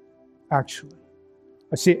 actually.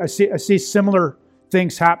 I see similar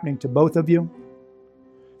things happening to both of you.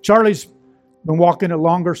 Charlie's been walking it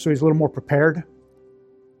longer, so he's a little more prepared.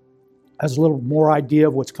 Has a little more idea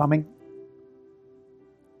of what's coming.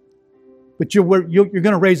 But you're going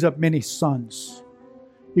to raise up many sons.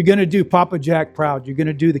 You're going to do Papa Jack proud. You're going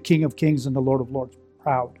to do the King of Kings and the Lord of Lords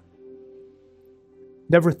proud.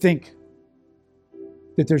 Never think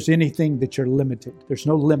that there's anything that you're limited. There's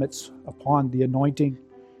no limits upon the anointing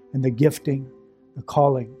and the gifting, the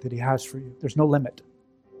calling that He has for you. There's no limit.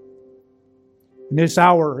 In this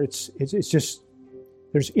hour, it's just,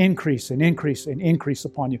 there's increase and increase and increase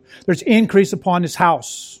upon you. There's increase upon this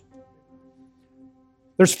house.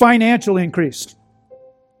 There's financial increase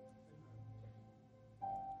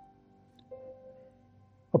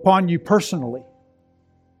upon you personally.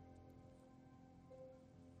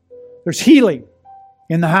 There's healing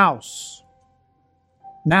in the house.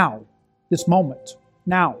 Now. This moment.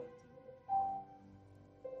 Now.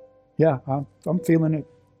 Yeah, I'm feeling it.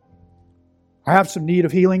 I have some need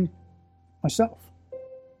of healing myself.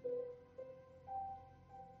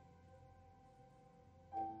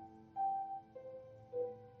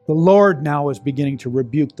 The Lord now is beginning to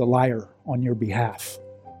rebuke the liar on your behalf.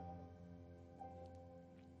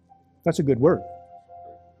 That's a good word.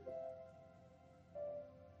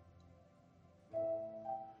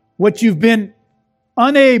 What you've been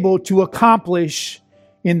unable to accomplish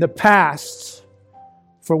in the past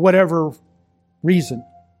for whatever reason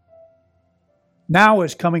now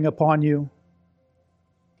is coming upon you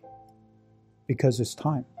because it's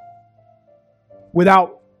time.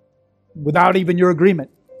 Without even your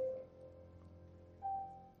agreement.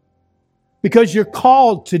 Because you're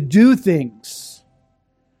called to do things.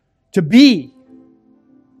 To be.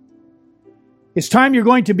 It's time you're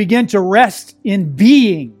going to begin to rest in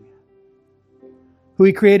being who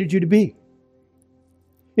He created you to be.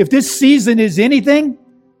 If this season is anything,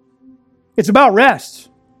 it's about rest.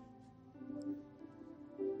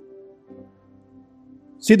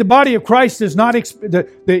 See, the body of Christ does not,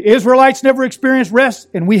 the Israelites never experienced rest,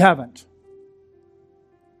 and we haven't.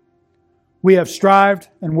 We have strived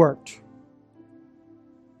and worked.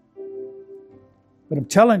 But I'm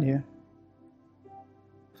telling you,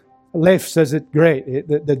 Leif says it great,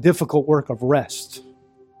 the difficult work of rest.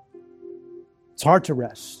 It's hard to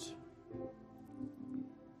rest.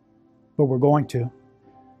 But we're going to.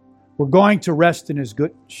 We're going to rest in His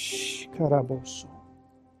good.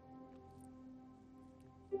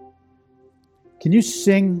 Can you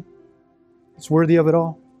sing It's Worthy of It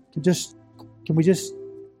All? Can we just,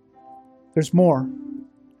 there's more.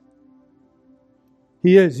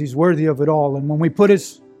 He is. He's worthy of it all. And when we put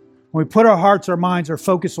our hearts, our minds, our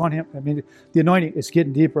focus on Him, I mean, the anointing is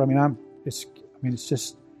getting deeper. It's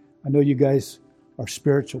just, I know you guys are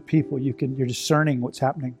spiritual people. You're discerning what's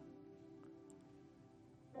happening.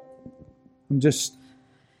 I'm just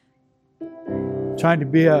trying to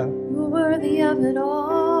be You're worthy of it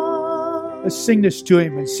all. Let's sing this to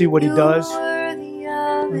Him and see what He does. You're worthy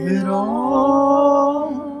of it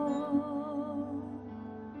all.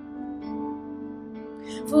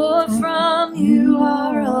 For from You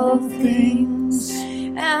are all things,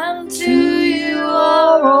 and to You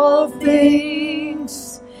are all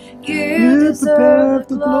things. You deserve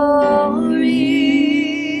the glory.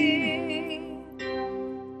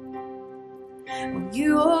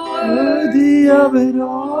 You are worthy of it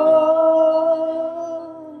all.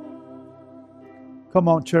 Come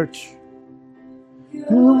on, church. You're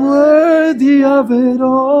worthy of it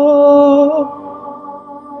all.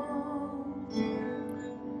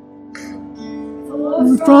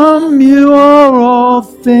 From You are all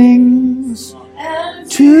things, And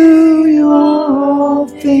to You are all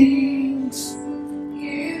things.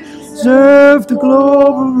 You Deserve the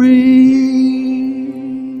glory.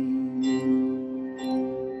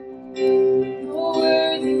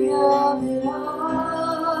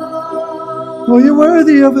 Oh, You're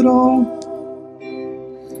worthy of it all.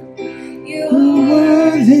 You're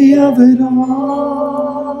worthy of it all.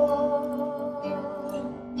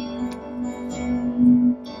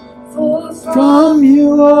 From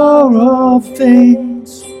You are all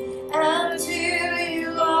things,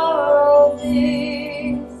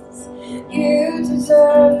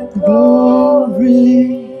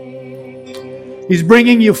 He's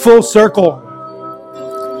bringing you full circle.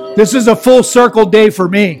 This is a full circle day for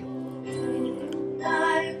me.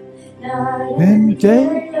 Been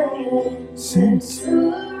day since day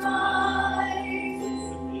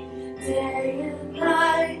and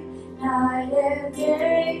night, night and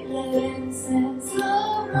day, since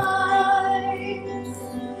the rise.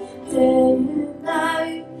 Day and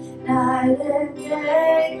night, night and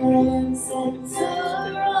day, since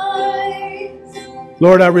the rise.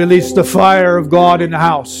 Lord, I release the fire of God in the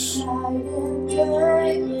house.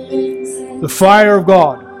 The fire of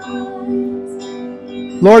God.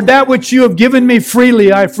 Lord, that which you have given me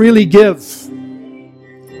freely, I freely give.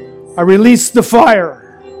 I release the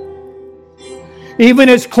fire. Even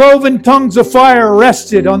as cloven tongues of fire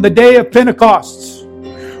rested on the day of Pentecost,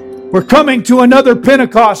 we're coming to another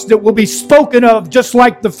Pentecost that will be spoken of just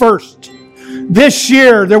like the first. This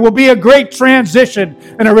year, there will be a great transition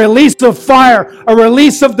and a release of fire, a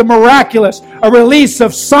release of the miraculous, a release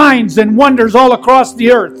of signs and wonders all across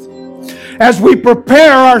the earth. As we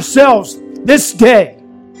prepare ourselves this day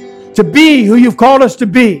to be who you've called us to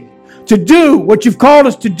be, to do what you've called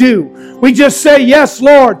us to do, we just say, yes,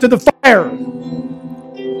 Lord, to the fire.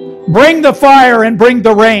 Bring the fire and bring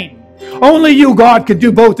the rain. Only you, God, can do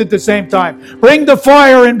both at the same time. Bring the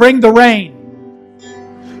fire and bring the rain.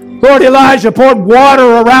 Lord, Elijah poured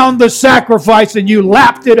water around the sacrifice and you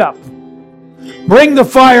lapped it up. Bring the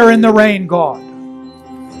fire and the rain, God.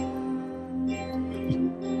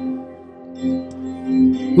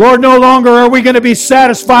 Lord, no longer are we going to be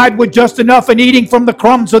satisfied with just enough and eating from the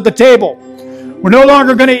crumbs of the table. We're no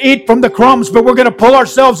longer going to eat from the crumbs, but we're going to pull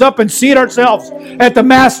ourselves up and seat ourselves at the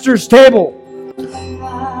Master's table.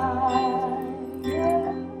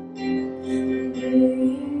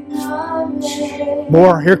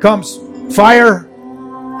 More. Here comes fire.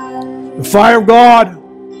 The fire of God.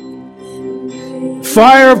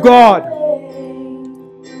 Fire of God.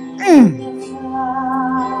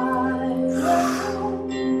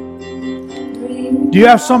 Do you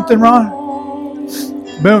have something, Ron?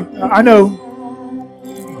 Boom. I know.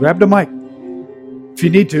 Grab the mic if you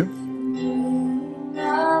need to.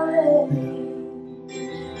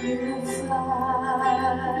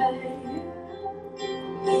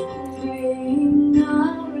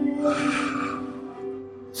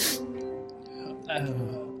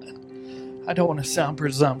 I don't want to sound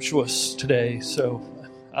presumptuous today, so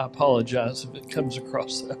I apologize if it comes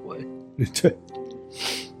across that way.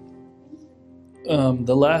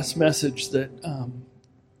 The last message that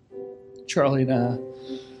Charlie and I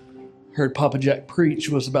heard Papa Jack preach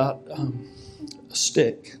was about a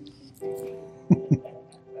stick.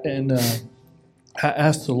 And I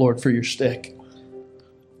asked the Lord for your stick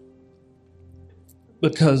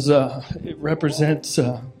because it represents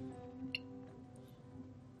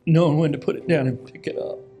knowing when to put it down and pick it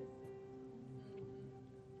up.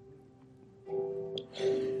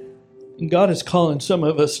 And God is calling some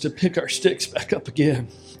of us to pick our sticks back up again.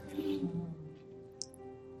 And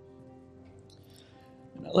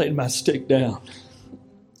I laid my stick down.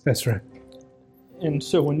 That's right. And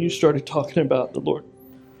so when you started talking about the Lord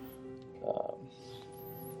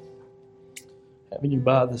having you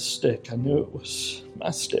buy this stick, I knew it was my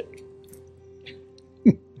stick.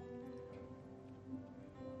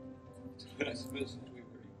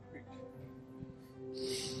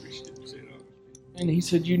 And he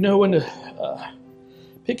said, you know when to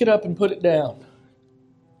pick it up and put it down.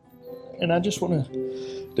 And I just want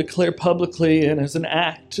to declare publicly and as an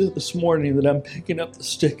act this morning that I'm picking up the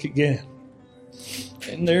stick again.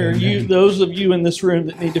 And there are those of you in this room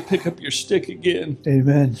that need to pick up your stick again.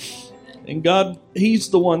 Amen. And God, He's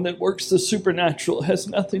the one that works the supernatural. It has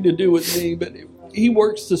nothing to do with me, but He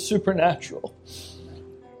works the supernatural.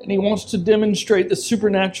 And He wants to demonstrate the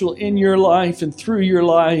supernatural in your life and through your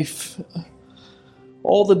life,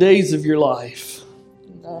 all the days of your life.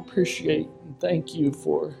 And I appreciate and thank you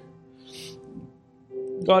for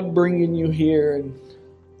God bringing you here and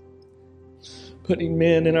putting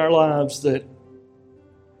men in our lives that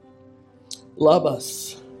love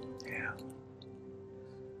us. Yeah.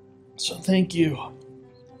 So thank you.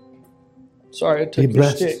 Sorry I took Be your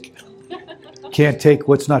blessed. stick. Can't take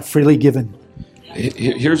what's not freely given.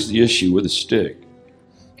 Here's the issue with a stick.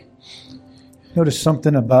 Notice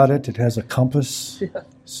something about it. It has a compass,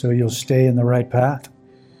 so you'll stay in the right path.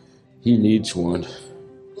 He needs one.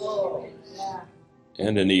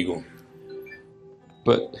 And an eagle.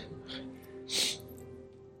 But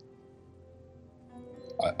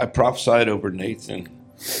I prophesied over Nathan,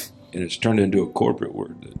 and it's turned into a corporate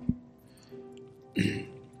word that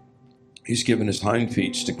he's given his hind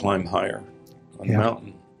feet to climb higher on the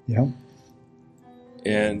mountain. Yeah.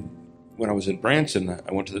 And when I was in Branson,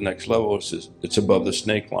 I went to the next level. It's above the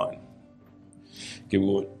snake line. Okay,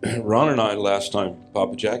 well, Ron and I, last time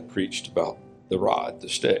Papa Jack preached about the rod, the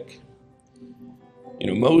stick. You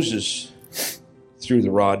know, Moses threw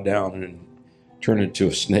the rod down and turned into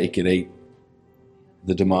a snake and ate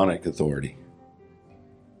the demonic authority.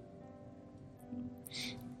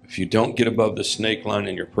 If you don't get above the snake line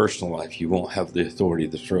in your personal life, you won't have the authority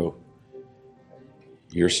to throw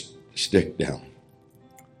your stick down.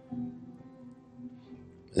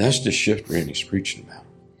 That's the shift Randy's preaching about.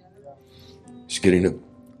 It's getting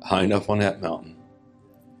high enough on that mountain,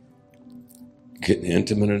 getting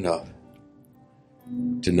intimate enough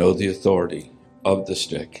to know the authority of the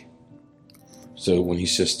stick. So when he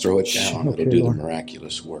says throw it down, Okay, it'll do Lord. the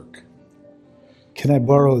miraculous work. Can I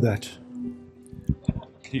borrow that?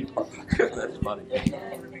 That's funny.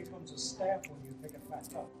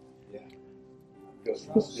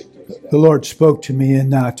 The Lord spoke to me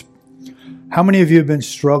in that. How many of you have been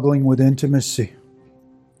struggling with intimacy?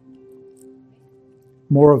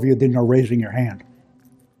 More of you than are raising your hand.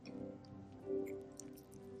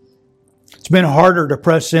 It's been harder to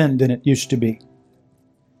press in than it used to be.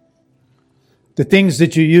 The things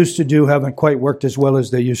that you used to do haven't quite worked as well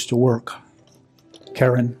as they used to work.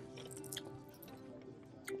 Karen.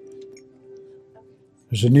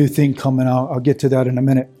 There's a new thing coming out. I'll get to that in a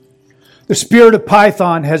minute. The spirit of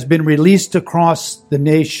Python has been released across the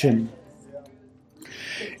nation.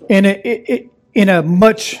 In a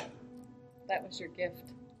much... That was your gift.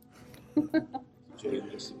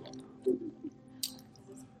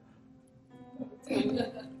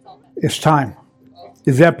 It's time.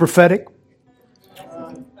 Is that prophetic?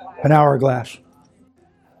 An hourglass.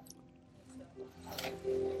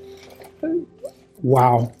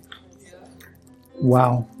 Wow.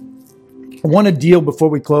 Wow. I want to deal, before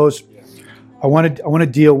we close, I want to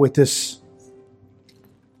deal with this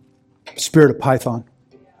spirit of Python.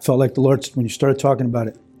 Felt like the Lord, when you started talking about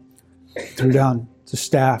it, threw down the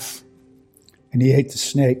staff and he ate the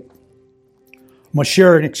snake. I'm going to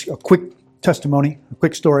share a quick testimony, a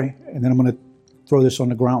quick story, and then I'm going to throw this on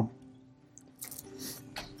the ground.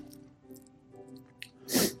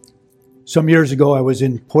 Some years ago, I was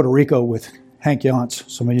in Puerto Rico with Hank Yance.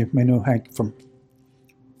 Some of you may know Hank from...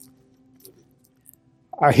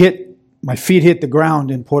 My feet hit the ground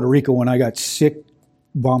in Puerto Rico when I got sick,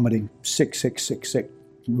 vomiting, sick.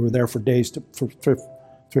 We were there for days, for 3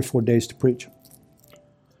 or 4 days to preach.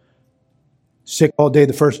 Sick all day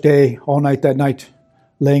the first day, all night that night,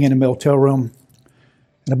 laying in a motel room.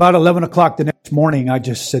 And about 11 o'clock the next morning, I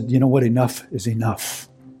just said, you know what, enough is enough.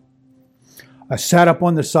 I sat up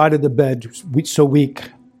on the side of the bed, so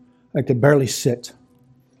weak, I could barely sit.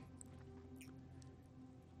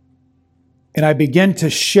 And I began to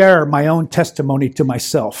share my own testimony to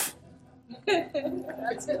myself.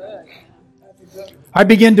 That's good. I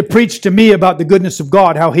began to preach to me about the goodness of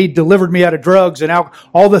God, how He delivered me out of drugs and how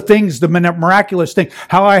all the things, the miraculous thing,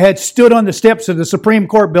 how I had stood on the steps of the Supreme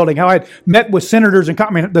Court building, how I had met with senators and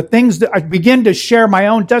the things that I began to share my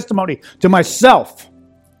own testimony to myself.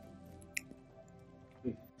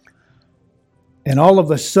 And all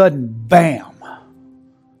of a sudden, bam,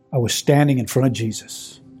 I was standing in front of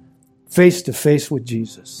Jesus, face to face with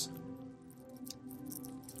Jesus.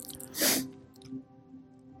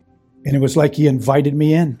 And it was like He invited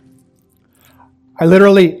me in. I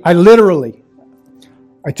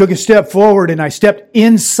took a step forward and I stepped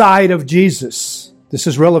inside of Jesus. This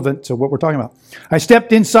is relevant to what we're talking about. I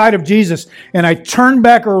stepped inside of Jesus and I turned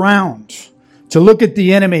back around to look at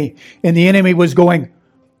the enemy, and the enemy was going,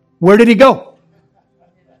 where did he go?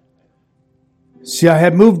 See, I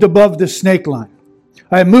had moved above the snake line.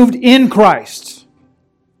 I had moved in Christ.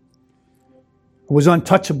 I was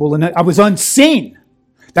untouchable and I was unseen.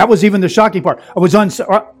 That was even the shocking part.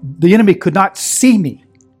 The enemy could not see me.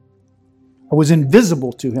 I was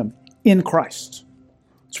invisible to him in Christ.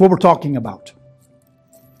 That's what we're talking about.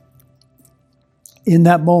 In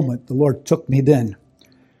that moment, the Lord took me then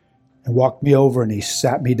and walked me over, and He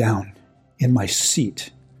sat me down in my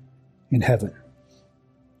seat in heaven.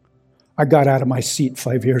 I got out of my seat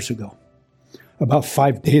 5 years ago. About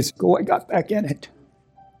 5 days ago, I got back in it.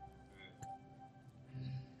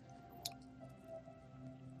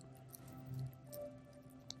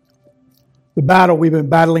 The battle we've been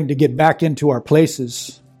battling to get back into our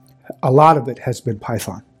places, a lot of it has been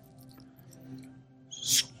Python.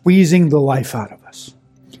 Squeezing the life out of us.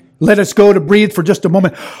 Let us go to breathe for just a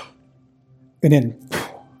moment. And then,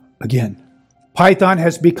 again. Python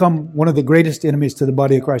has become one of the greatest enemies to the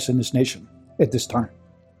body of Christ in this nation at this time.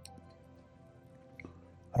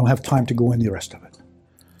 I don't have time to go into the rest of it.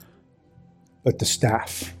 But the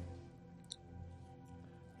staff.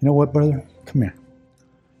 You know what, brother? Come here.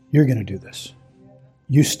 You're going to do this.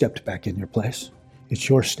 You stepped back in your place. It's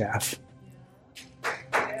your staff.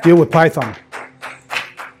 Deal with Python.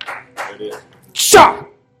 There it is. Shot!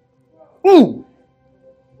 Ooh!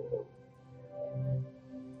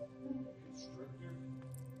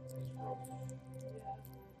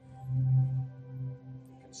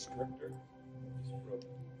 Constrictor is broken.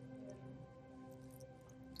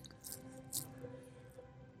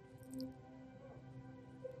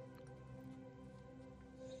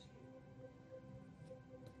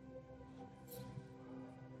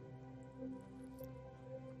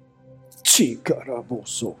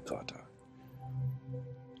 Chikarabosotata.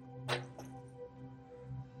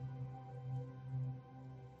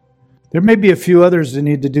 There may be a few others that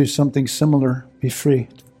need to do something similar. Be free.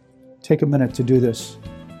 Take a minute to do this.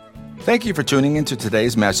 Thank you for tuning into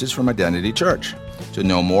today's message from Identity Church. To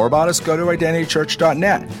know more about us, go to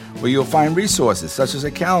identitychurch.net, where you'll find resources such as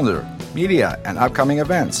a calendar, media, and upcoming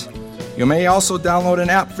events. You may also download an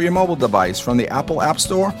app for your mobile device from the Apple App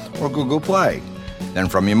Store or Google Play. Then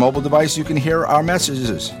from your mobile device, you can hear our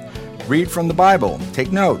messages, read from the Bible,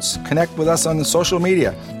 take notes, connect with us on the social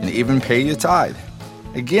media, and even pay your tithe.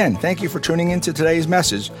 Again, thank you for tuning into today's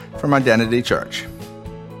message from Identity Church.